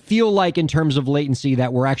feel like, in terms of latency,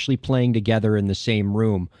 that we're actually playing together in the same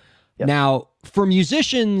room. Yep. Now, for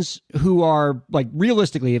musicians who are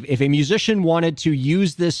realistically, if a musician wanted to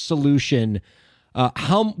use this solution,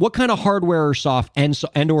 What kind of hardware or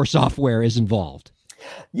or software is involved?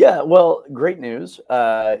 Yeah, well, great news.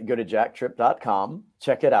 Go to JackTrip.com,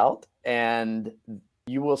 check it out, and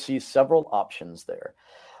you will see several options there.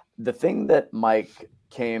 The thing that Mike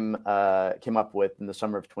came up with in the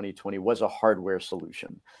summer of 2020 was a hardware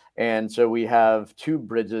solution. And so we have 2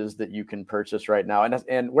 bridges that you can purchase right now.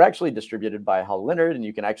 And we're actually distributed by Hal Leonard, and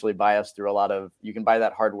you can actually buy us through you can buy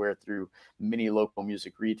that hardware through many local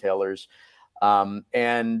music retailers.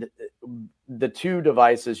 And the 2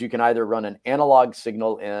 devices, you can either run an analog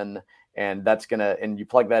signal in, and and you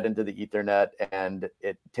plug that into the Ethernet, and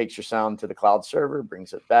it takes your sound to the cloud server,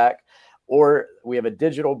 brings it back. Or we have a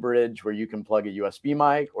digital bridge where you can plug a USB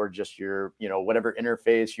mic or just your, whatever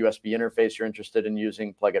USB interface you're interested in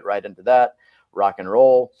using, plug it right into that, rock and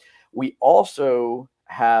roll. We also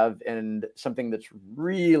have, and something that's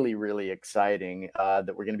really, really exciting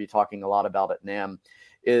that we're going to be talking a lot about at NAMM,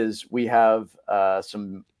 is we have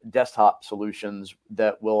some desktop solutions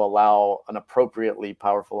that will allow an appropriately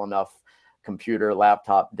powerful enough computer,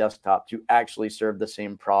 laptop, desktop to actually serve the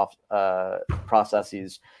same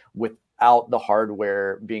processes without the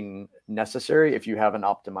hardware being necessary if you have an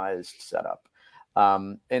optimized setup.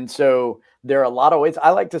 And so there are a lot of ways.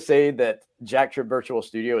 I like to say that JackTrip Virtual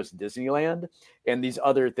Studio is Disneyland, and these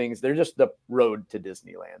other things, they're just the road to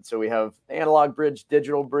Disneyland. So we have analog bridge,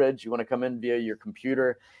 digital bridge. You want to come in via your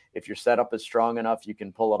computer. If your setup is strong enough, you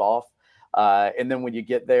can pull it off. And then when you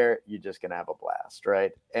get there, you're just going to have a blast,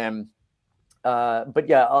 right? And but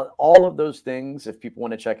yeah, all of those things, if people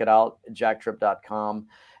want to check it out, jacktrip.com.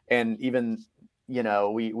 And even,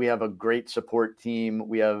 we have a great support team.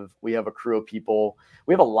 We have a crew of people.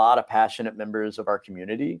 We have a lot of passionate members of our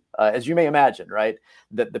community, as you may imagine, right?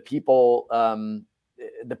 That the people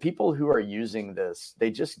who are using this,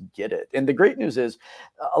 they just get it. And the great news is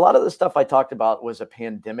a lot of the stuff I talked about was a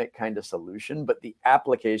pandemic kind of solution, but the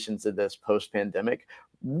applications of this post-pandemic,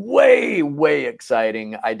 way, way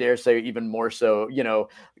exciting. I dare say even more so,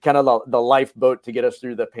 kind of the lifeboat to get us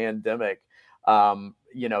through the pandemic.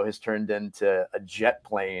 Has turned into a jet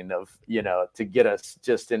plane of, to get us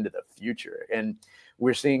just into the future. And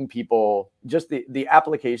we're seeing people, just the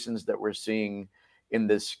applications that we're seeing in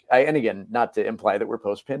this, and again, not to imply that we're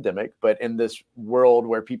post-pandemic, but in this world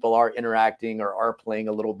where people are interacting or are playing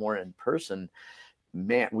a little more in person,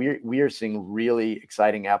 man, we are seeing really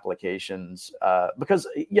exciting applications because,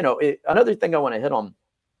 another thing I want to hit on,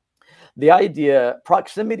 the idea,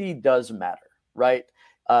 proximity does matter, right?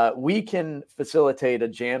 We can facilitate a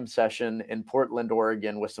jam session in Portland,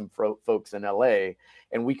 Oregon with some folks in LA,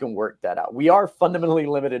 and we can work that out. We are fundamentally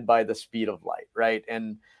limited by the speed of light, right?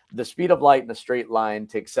 And the speed of light in a straight line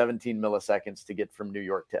takes 17 milliseconds to get from New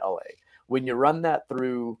York to LA. When you run that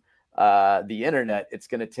through the internet, it's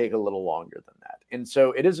going to take a little longer than that. And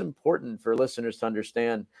so it is important for listeners to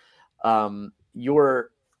understand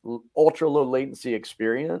your ultra low latency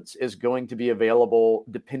experience is going to be available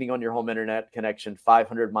depending on your home internet connection,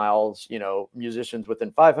 500 miles, musicians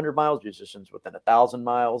within 500 miles, musicians within 1,000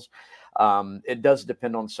 miles. It does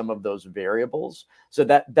depend on some of those variables. So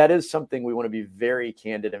that is something we want to be very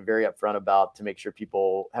candid and very upfront about to make sure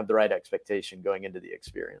people have the right expectation going into the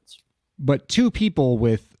experience. But 2 people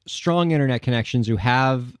with strong internet connections who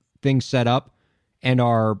have things set up and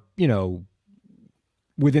are,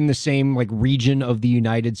 within the same region of the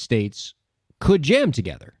United States could jam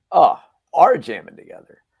together. Are jamming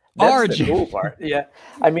together. That's the cool part. Yeah.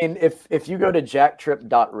 I mean, if you go to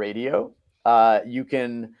jacktrip.radio, you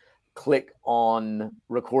can click on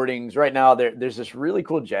recordings. Right now, there's this really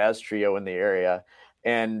cool jazz trio in the area.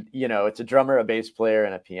 And, it's a drummer, a bass player,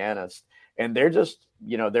 and a pianist. And they're just,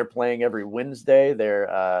 they're playing every Wednesday.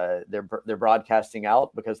 They're broadcasting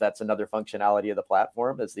out because that's another functionality of the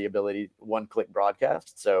platform is the ability one-click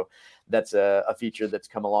broadcast. So that's a feature that's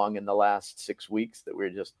come along in the last 6 weeks that we're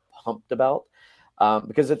just pumped about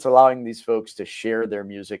because it's allowing these folks to share their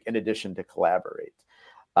music in addition to collaborate.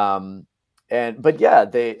 But yeah,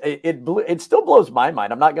 it still blows my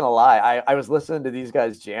mind. I'm not going to lie. I was listening to these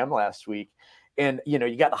guys jam last week. And,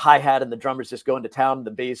 you got the hi-hat and the drummers just going to town and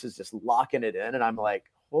the bass is just locking it in. And I'm like,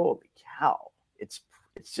 holy cow, it's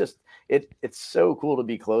so cool to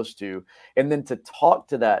be close to. And then to talk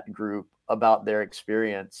to that group about their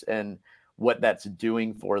experience and what that's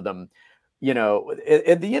doing for them.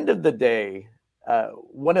 At the end of the day,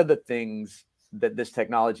 one of the things that this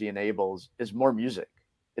technology enables is more music.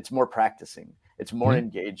 It's more practicing. It's more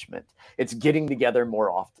engagement. It's getting together more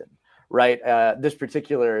often, right? This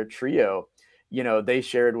particular trio, they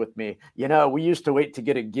shared with me, we used to wait to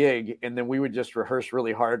get a gig and then we would just rehearse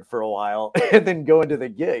really hard for a while and then go into the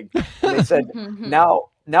gig. And they said, now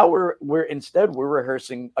we're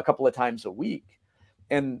rehearsing a couple of times a week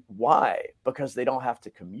And why? Because they don't have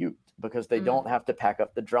to commute, because they don't have to pack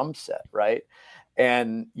up the drum set, right?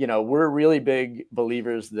 And, we're really big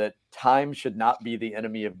believers that time should not be the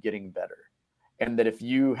enemy of getting better. And that if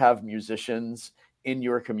you have musicians in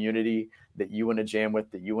your community that you want to jam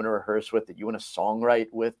with, that you want to rehearse with, that you want to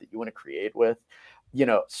songwrite with, that you want to create with,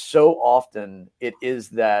 so often it is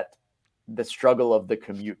that the struggle of the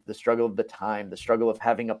commute, the struggle of the time, the struggle of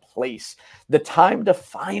having a place, the time to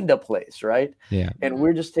find a place, right? Yeah. And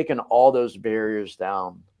we're just taking all those barriers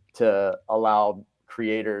down to allow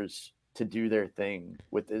creators to do their thing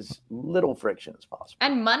with as little friction as possible.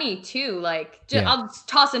 And money too. Like, I'll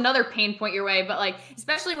toss another pain point your way, but like,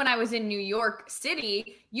 especially when I was in New York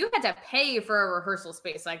City, you had to pay for a rehearsal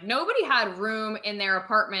space. Like, nobody had room in their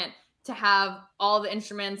apartment to have all the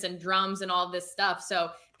instruments and drums and all this stuff. So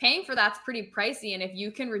paying for that's pretty pricey. And if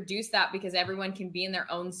you can reduce that because everyone can be in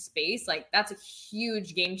their own space, like that's a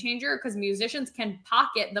huge game changer, because musicians can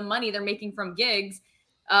pocket the money they're making from gigs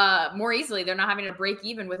more easily. They're not having to break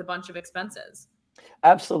even with a bunch of expenses.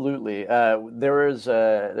 Absolutely. There was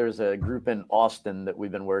a group in Austin that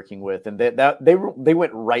we've been working with, and they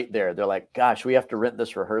went right there. They're like, gosh, we have to rent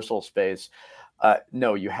this rehearsal space.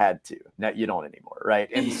 No, you had to. Now you don't anymore, right?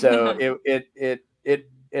 And so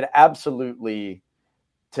it absolutely,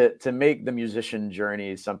 to make the musician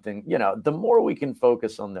journey something, the more we can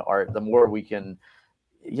focus on the art, the more we can,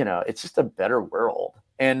 it's just a better world.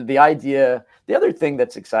 And the other thing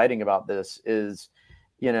that's exciting about this is,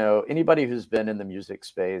 anybody who's been in the music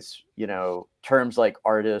space, terms like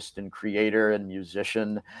artist and creator and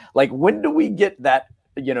musician, like when do we get that,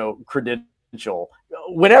 credential?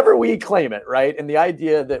 Whenever we claim it, right? And the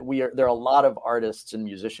idea that there are a lot of artists and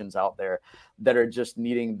musicians out there that are just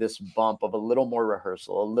needing this bump of a little more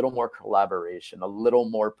rehearsal, a little more collaboration, a little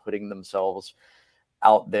more putting themselves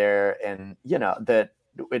out there, and that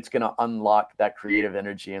it's going to unlock that creative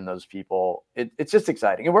energy in those people. It's just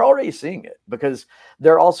exciting, and we're already seeing it, because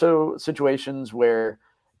there are also situations where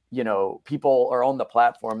people are on the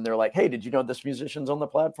platform. They're like, hey, did you know this musician's on the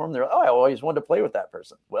platform? They're like, oh, I always wanted to play with that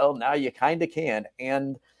person. Well, now you kind of can.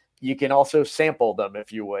 And you can also sample them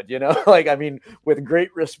if you would, with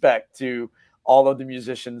great respect to all of the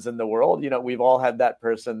musicians in the world. We've all had that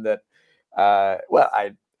person that,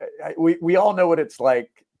 we all know what it's like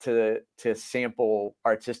to sample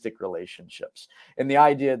artistic relationships, and the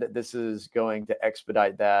idea that this is going to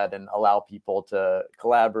expedite that and allow people to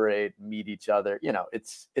collaborate, meet each other,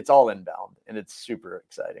 it's all inbound, and it's super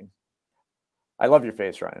exciting. I love your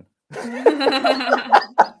face, Ryan.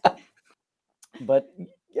 But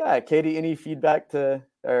yeah, Katie, any feedback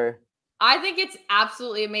I think it's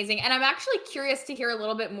absolutely amazing. And I'm actually curious to hear a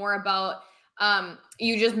little bit more about,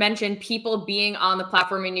 you just mentioned people being on the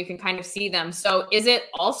platform and you can kind of see them. So is it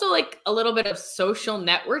also like a little bit of social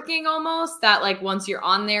networking almost, that like once you're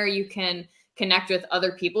on there, you can connect with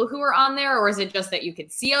other people who are on there? Or is it just that you can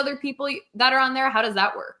see other people that are on there? How does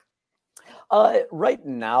that work? Right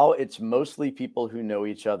now, it's mostly people who know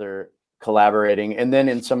each other collaborating. And then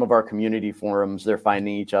in some of our community forums, they're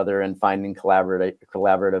finding each other and finding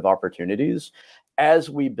collaborative opportunities. As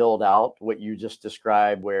we build out what you just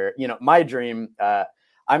described, where, my dream,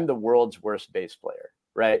 I'm the world's worst bass player,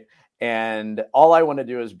 right? And all I want to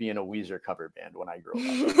do is be in a Weezer cover band when I grow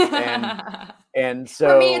up. And so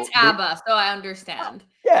for me, it's ABBA, so I understand.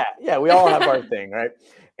 Yeah, we all have our thing, right?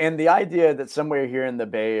 And the idea that somewhere here in the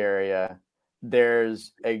Bay Area,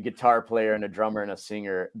 there's a guitar player and a drummer and a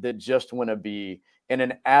singer that just want to be in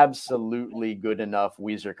an absolutely good enough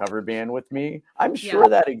Weezer cover band with me, I'm sure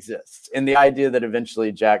that exists. And the idea that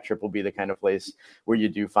eventually JackTrip will be the kind of place where you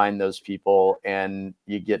do find those people and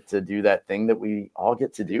you get to do that thing that we all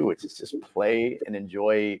get to do, which is just play and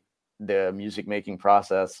enjoy the music making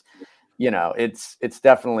process. It's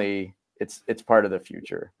definitely, it's part of the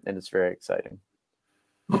future, and it's very exciting.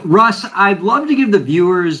 Russ, I'd love to give the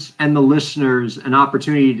viewers and the listeners an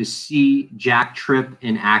opportunity to see JackTrip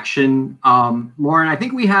in action. Lauren, I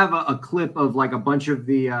think we have a clip of like a bunch of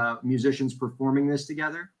the musicians performing this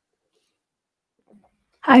together.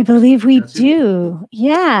 I believe we do.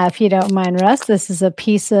 Yeah, if you don't mind, Russ, this is a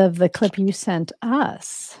piece of the clip you sent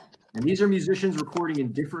us. And these are musicians recording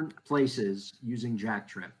in different places using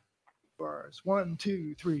JackTrip. Bars. 1,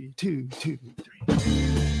 2, 3, 2, 2, 3.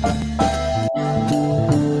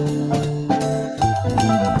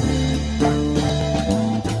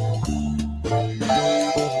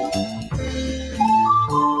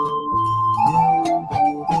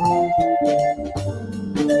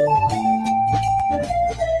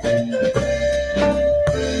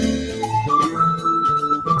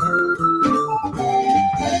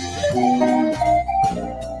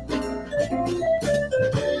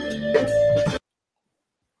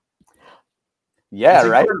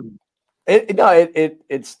 Yeah, right.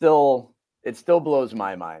 It still blows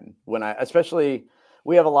my mind when especially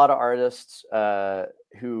we have a lot of artists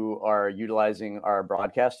who are utilizing our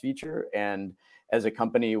broadcast feature, and as a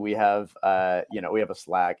company we have we have a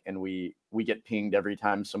Slack, and we get pinged every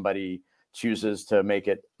time somebody chooses to make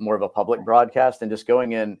it more of a public broadcast, and just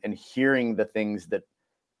going in and hearing the things that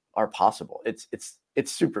are possible. It's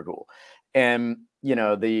super cool. And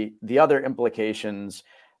the other implications,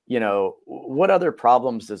 what other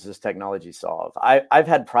problems does this technology solve? I've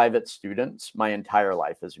had private students my entire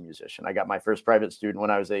life as a musician. I got my first private student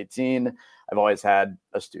when I was 18. I've always had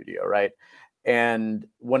a studio, right? And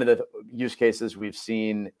one of the use cases we've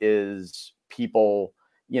seen is people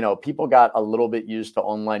got a little bit used to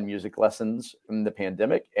online music lessons in the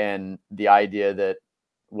pandemic, and the idea that,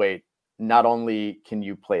 wait, not only can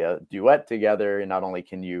you play a duet together, and not only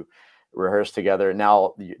can you rehearse together,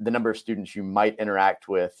 now the number of students you might interact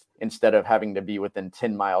with, instead of having to be within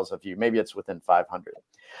 10 miles of you, maybe it's within 500.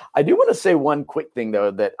 I do want to say one quick thing,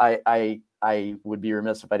 though, that I would be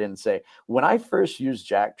remiss if I didn't say. When I first used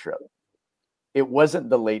JackTrip, it wasn't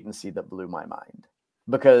the latency that blew my mind,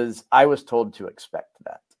 because I was told to expect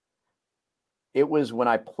that. It was when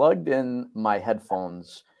I plugged in my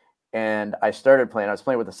headphones and I started playing. I was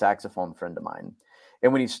playing with a saxophone friend of mine.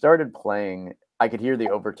 And when he started playing, I could hear the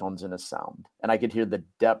overtones in his sound, and I could hear the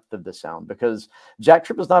depth of the sound, because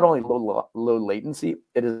JackTrip is not only low latency,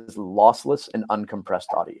 it is lossless and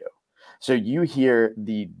uncompressed audio. So you hear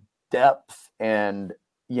the depth, and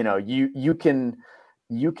you can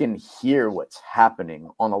hear what's happening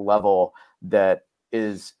on a level that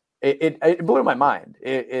is it blew my mind.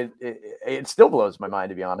 It still blows my mind,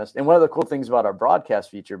 to be honest. And one of the cool things about our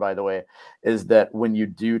broadcast feature, by the way, is that when you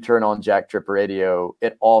do turn on JackTrip Radio,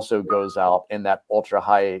 it also goes out in that ultra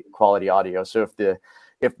high quality audio. So if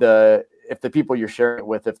the people you're sharing it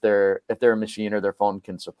with, if their machine or their phone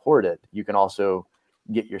can support it, you can also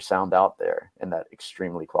get your sound out there in that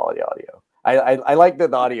extremely quality audio. I like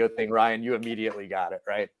the audio thing, Ryan. You immediately got it,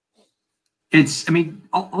 right?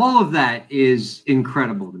 All of that is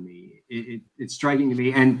incredible to me. It's striking to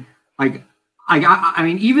me. And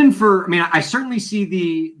I certainly see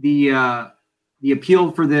the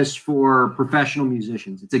appeal for this for professional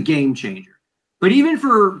musicians. It's a game changer. But even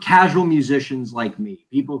for casual musicians like me,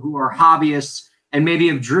 people who are hobbyists and maybe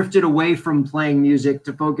have drifted away from playing music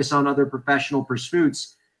to focus on other professional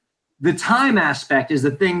pursuits, the time aspect is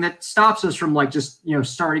the thing that stops us from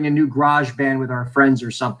starting a new garage band with our friends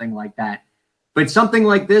or something like that. But something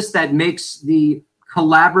like this that makes the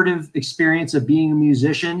collaborative experience of being a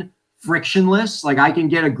musician frictionless. Like, I can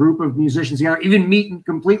get a group of musicians together, even meet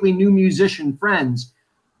completely new musician friends,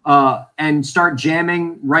 and start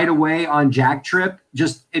jamming right away on JackTrip.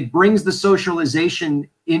 Just, it brings the socialization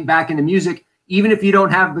back into music, even if you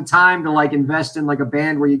don't have the time to invest in a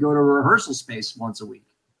band where you go to a rehearsal space once a week.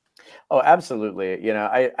 Oh, absolutely.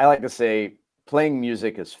 I like to say playing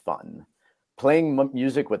music is fun. Playing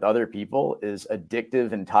music with other people is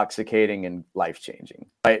addictive, intoxicating, and life-changing,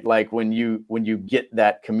 right? Like when you get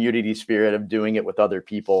that community spirit of doing it with other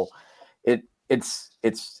people, it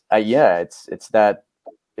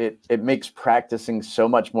makes practicing so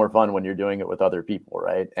much more fun when you're doing it with other people,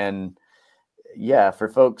 right? And yeah, for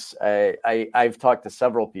folks, I've talked to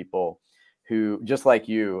several people who, just like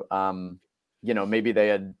you, maybe they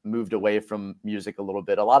had moved away from music a little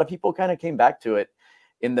bit. A lot of people kind of came back to it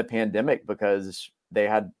in the pandemic because they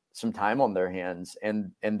had some time on their hands,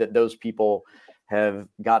 and that those people have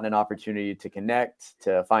gotten an opportunity to connect,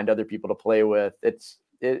 to find other people to play with. It's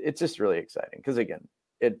just really exciting, because again,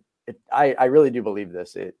 I really do believe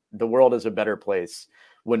this. The world is a better place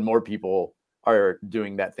when more people are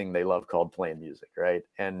doing that thing they love called playing music, right?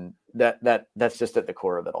 And that's just at the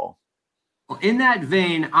core of it all. In that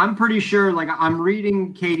vein, I'm pretty sure, I'm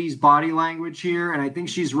reading Katie's body language here, and I think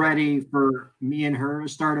she's ready for me and her to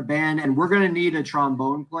start a band, and we're going to need a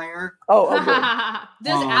trombone player. Oh,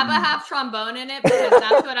 Does ABBA have trombone in it? Because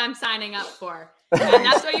that's what I'm signing up for. And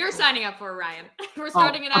that's what you're signing up for, Ryan. We're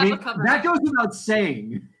starting an ABBA cover. That goes without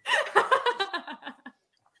saying.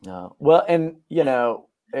 No. Well, and,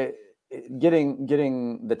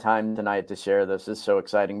 getting the time tonight to share this is so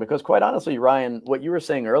exciting, because quite honestly, Ryan, what you were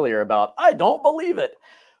saying earlier about, I don't believe it,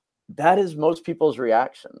 that is most people's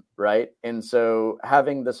reaction, right? And so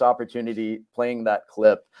having this opportunity, playing that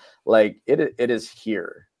clip, it is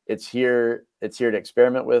here. It's here to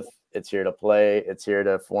experiment with. It's here to play. It's here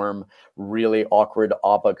to form really awkward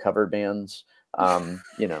ABBA cover bands.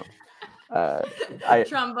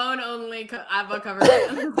 Trombone only ABBA cover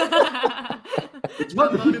band. It's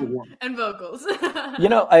what the people want. And vocals.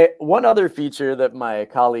 One other feature that my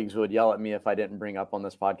colleagues would yell at me if I didn't bring up on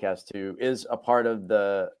this podcast too is a part of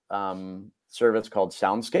the service called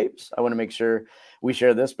Soundscapes. I want to make sure we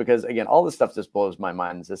share this because, again, all this stuff just blows my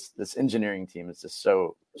mind. This engineering team is just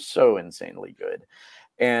so insanely good.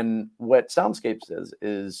 And what Soundscapes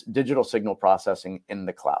is digital signal processing in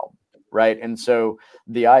the cloud, right? And so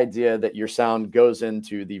the idea that your sound goes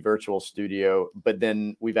into the virtual studio, but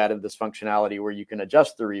then we've added this functionality where you can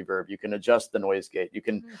adjust the reverb, you can adjust the noise gate,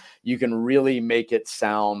 you can really make it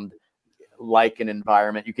sound like an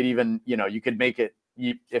environment. You could even, you could make it,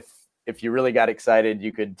 if you really got excited,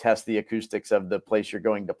 you could test the acoustics of the place you're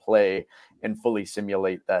going to play and fully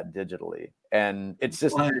simulate that digitally. And it's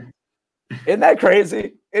just, isn't that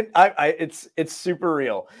crazy? It's super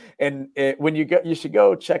real. And when you go, you should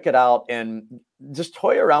go check it out and just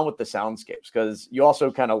toy around with the soundscapes, because you also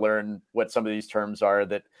kind of learn what some of these terms are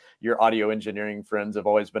that your audio engineering friends have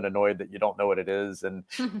always been annoyed that you don't know what it is. And,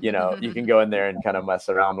 you can go in there and kind of mess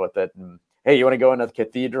around with it. And hey, you want to go in a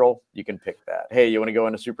cathedral? You can pick that. Hey, you want to go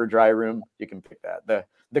in a super dry room? You can pick that.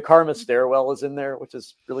 The Karma stairwell is in there, which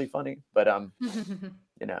is really funny, but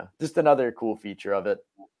just another cool feature of it.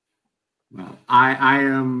 Well, I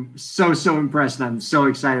am so impressed, and I'm so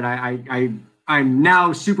excited. I'm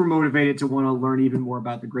now super motivated to want to learn even more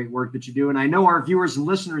about the great work that you do, and I know our viewers and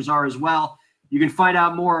listeners are as well. You can find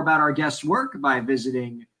out more about our guests' work by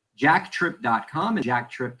visiting JackTrip.com and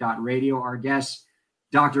JackTrip.radio. Our guest,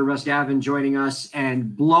 Dr. Russ Gavin, joining us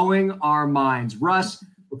and blowing our minds. Russ,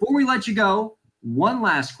 before we let you go, one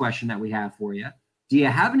last question that we have for you. Do you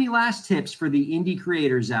have any last tips for the indie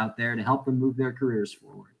creators out there to help them move their careers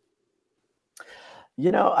forward?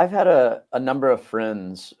 I've had a number of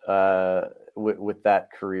friends with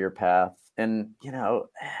that career path, and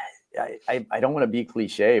I don't want to be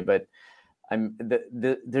cliche, but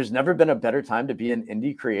there's never been a better time to be an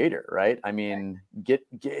indie creator, right? I mean,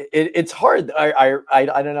 it's hard.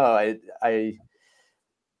 I don't know.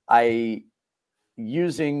 I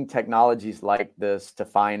using technologies like this to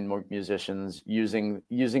find more musicians,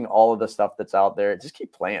 using all of the stuff that's out there. Just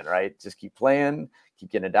keep playing, right? Just keep playing,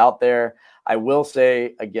 keep getting it out there. I will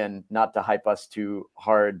say, again, not to hype us too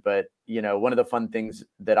hard, but one of the fun things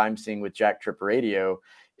that I'm seeing with JackTrip Radio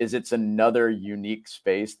is it's another unique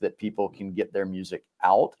space that people can get their music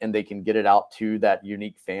out, and they can get it out to that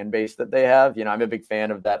unique fan base that they have. I'm a big fan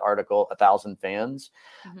of that article, 1,000 Fans.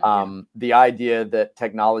 The idea that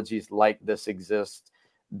technologies like this exist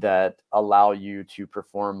that allow you to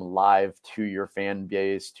perform live to your fan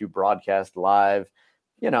base, to broadcast live,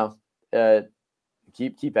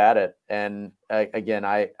 keep at it. And again,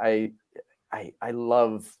 I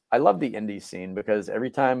love the indie scene, because every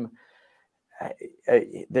time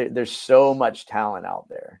there's so much talent out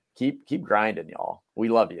there. Keep grinding, y'all. We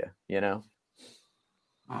love you.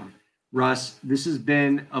 Russ, this has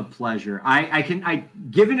been a pleasure.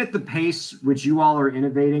 Given it the pace which you all are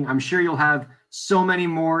innovating, I'm sure you'll have so many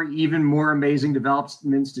more, even more amazing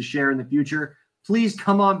developments to share in the future. Please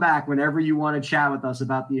come on back whenever you want to chat with us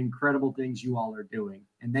about the incredible things you all are doing.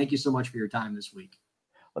 And thank you so much for your time this week.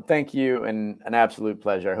 Well, thank you, and an absolute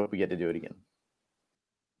pleasure. I hope we get to do it again.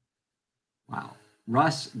 Wow.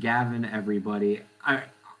 Russ Gavin, everybody.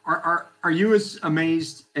 Are you as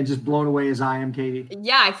amazed and just blown away as I am, Katie?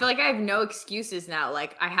 Yeah, I feel like I have no excuses now.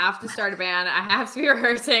 Like, I have to start a band. I have to be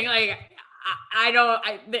rehearsing. Like,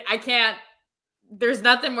 I can't. There's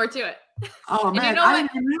nothing more to it. Oh, man, I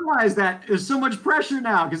didn't even realize that. There's so much pressure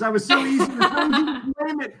now because I was so easy to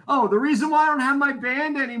blame it. Oh, the reason why I don't have my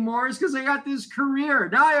band anymore is because I got this career.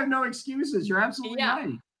 Now I have no excuses. You're absolutely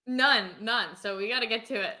right. None. So we got to get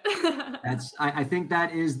to it. I think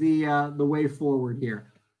that is the way forward here.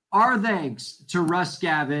 Our thanks to Russ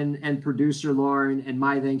Gavin and producer Lauren, and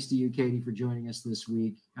my thanks to you, Katie, for joining us this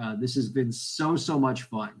week. This has been so much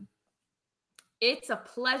fun. It's a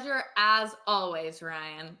pleasure as always,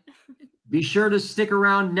 Ryan. Be sure to stick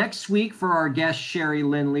around next week for our guest, Sherry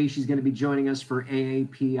Lindley. She's going to be joining us for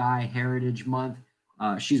AAPI Heritage Month.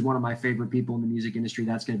 She's one of my favorite people in the music industry.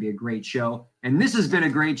 That's going to be a great show. And this has been a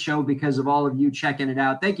great show because of all of you checking it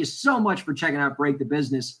out. Thank you so much for checking out Break the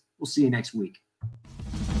Business. We'll see you next week.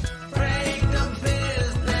 Break the business.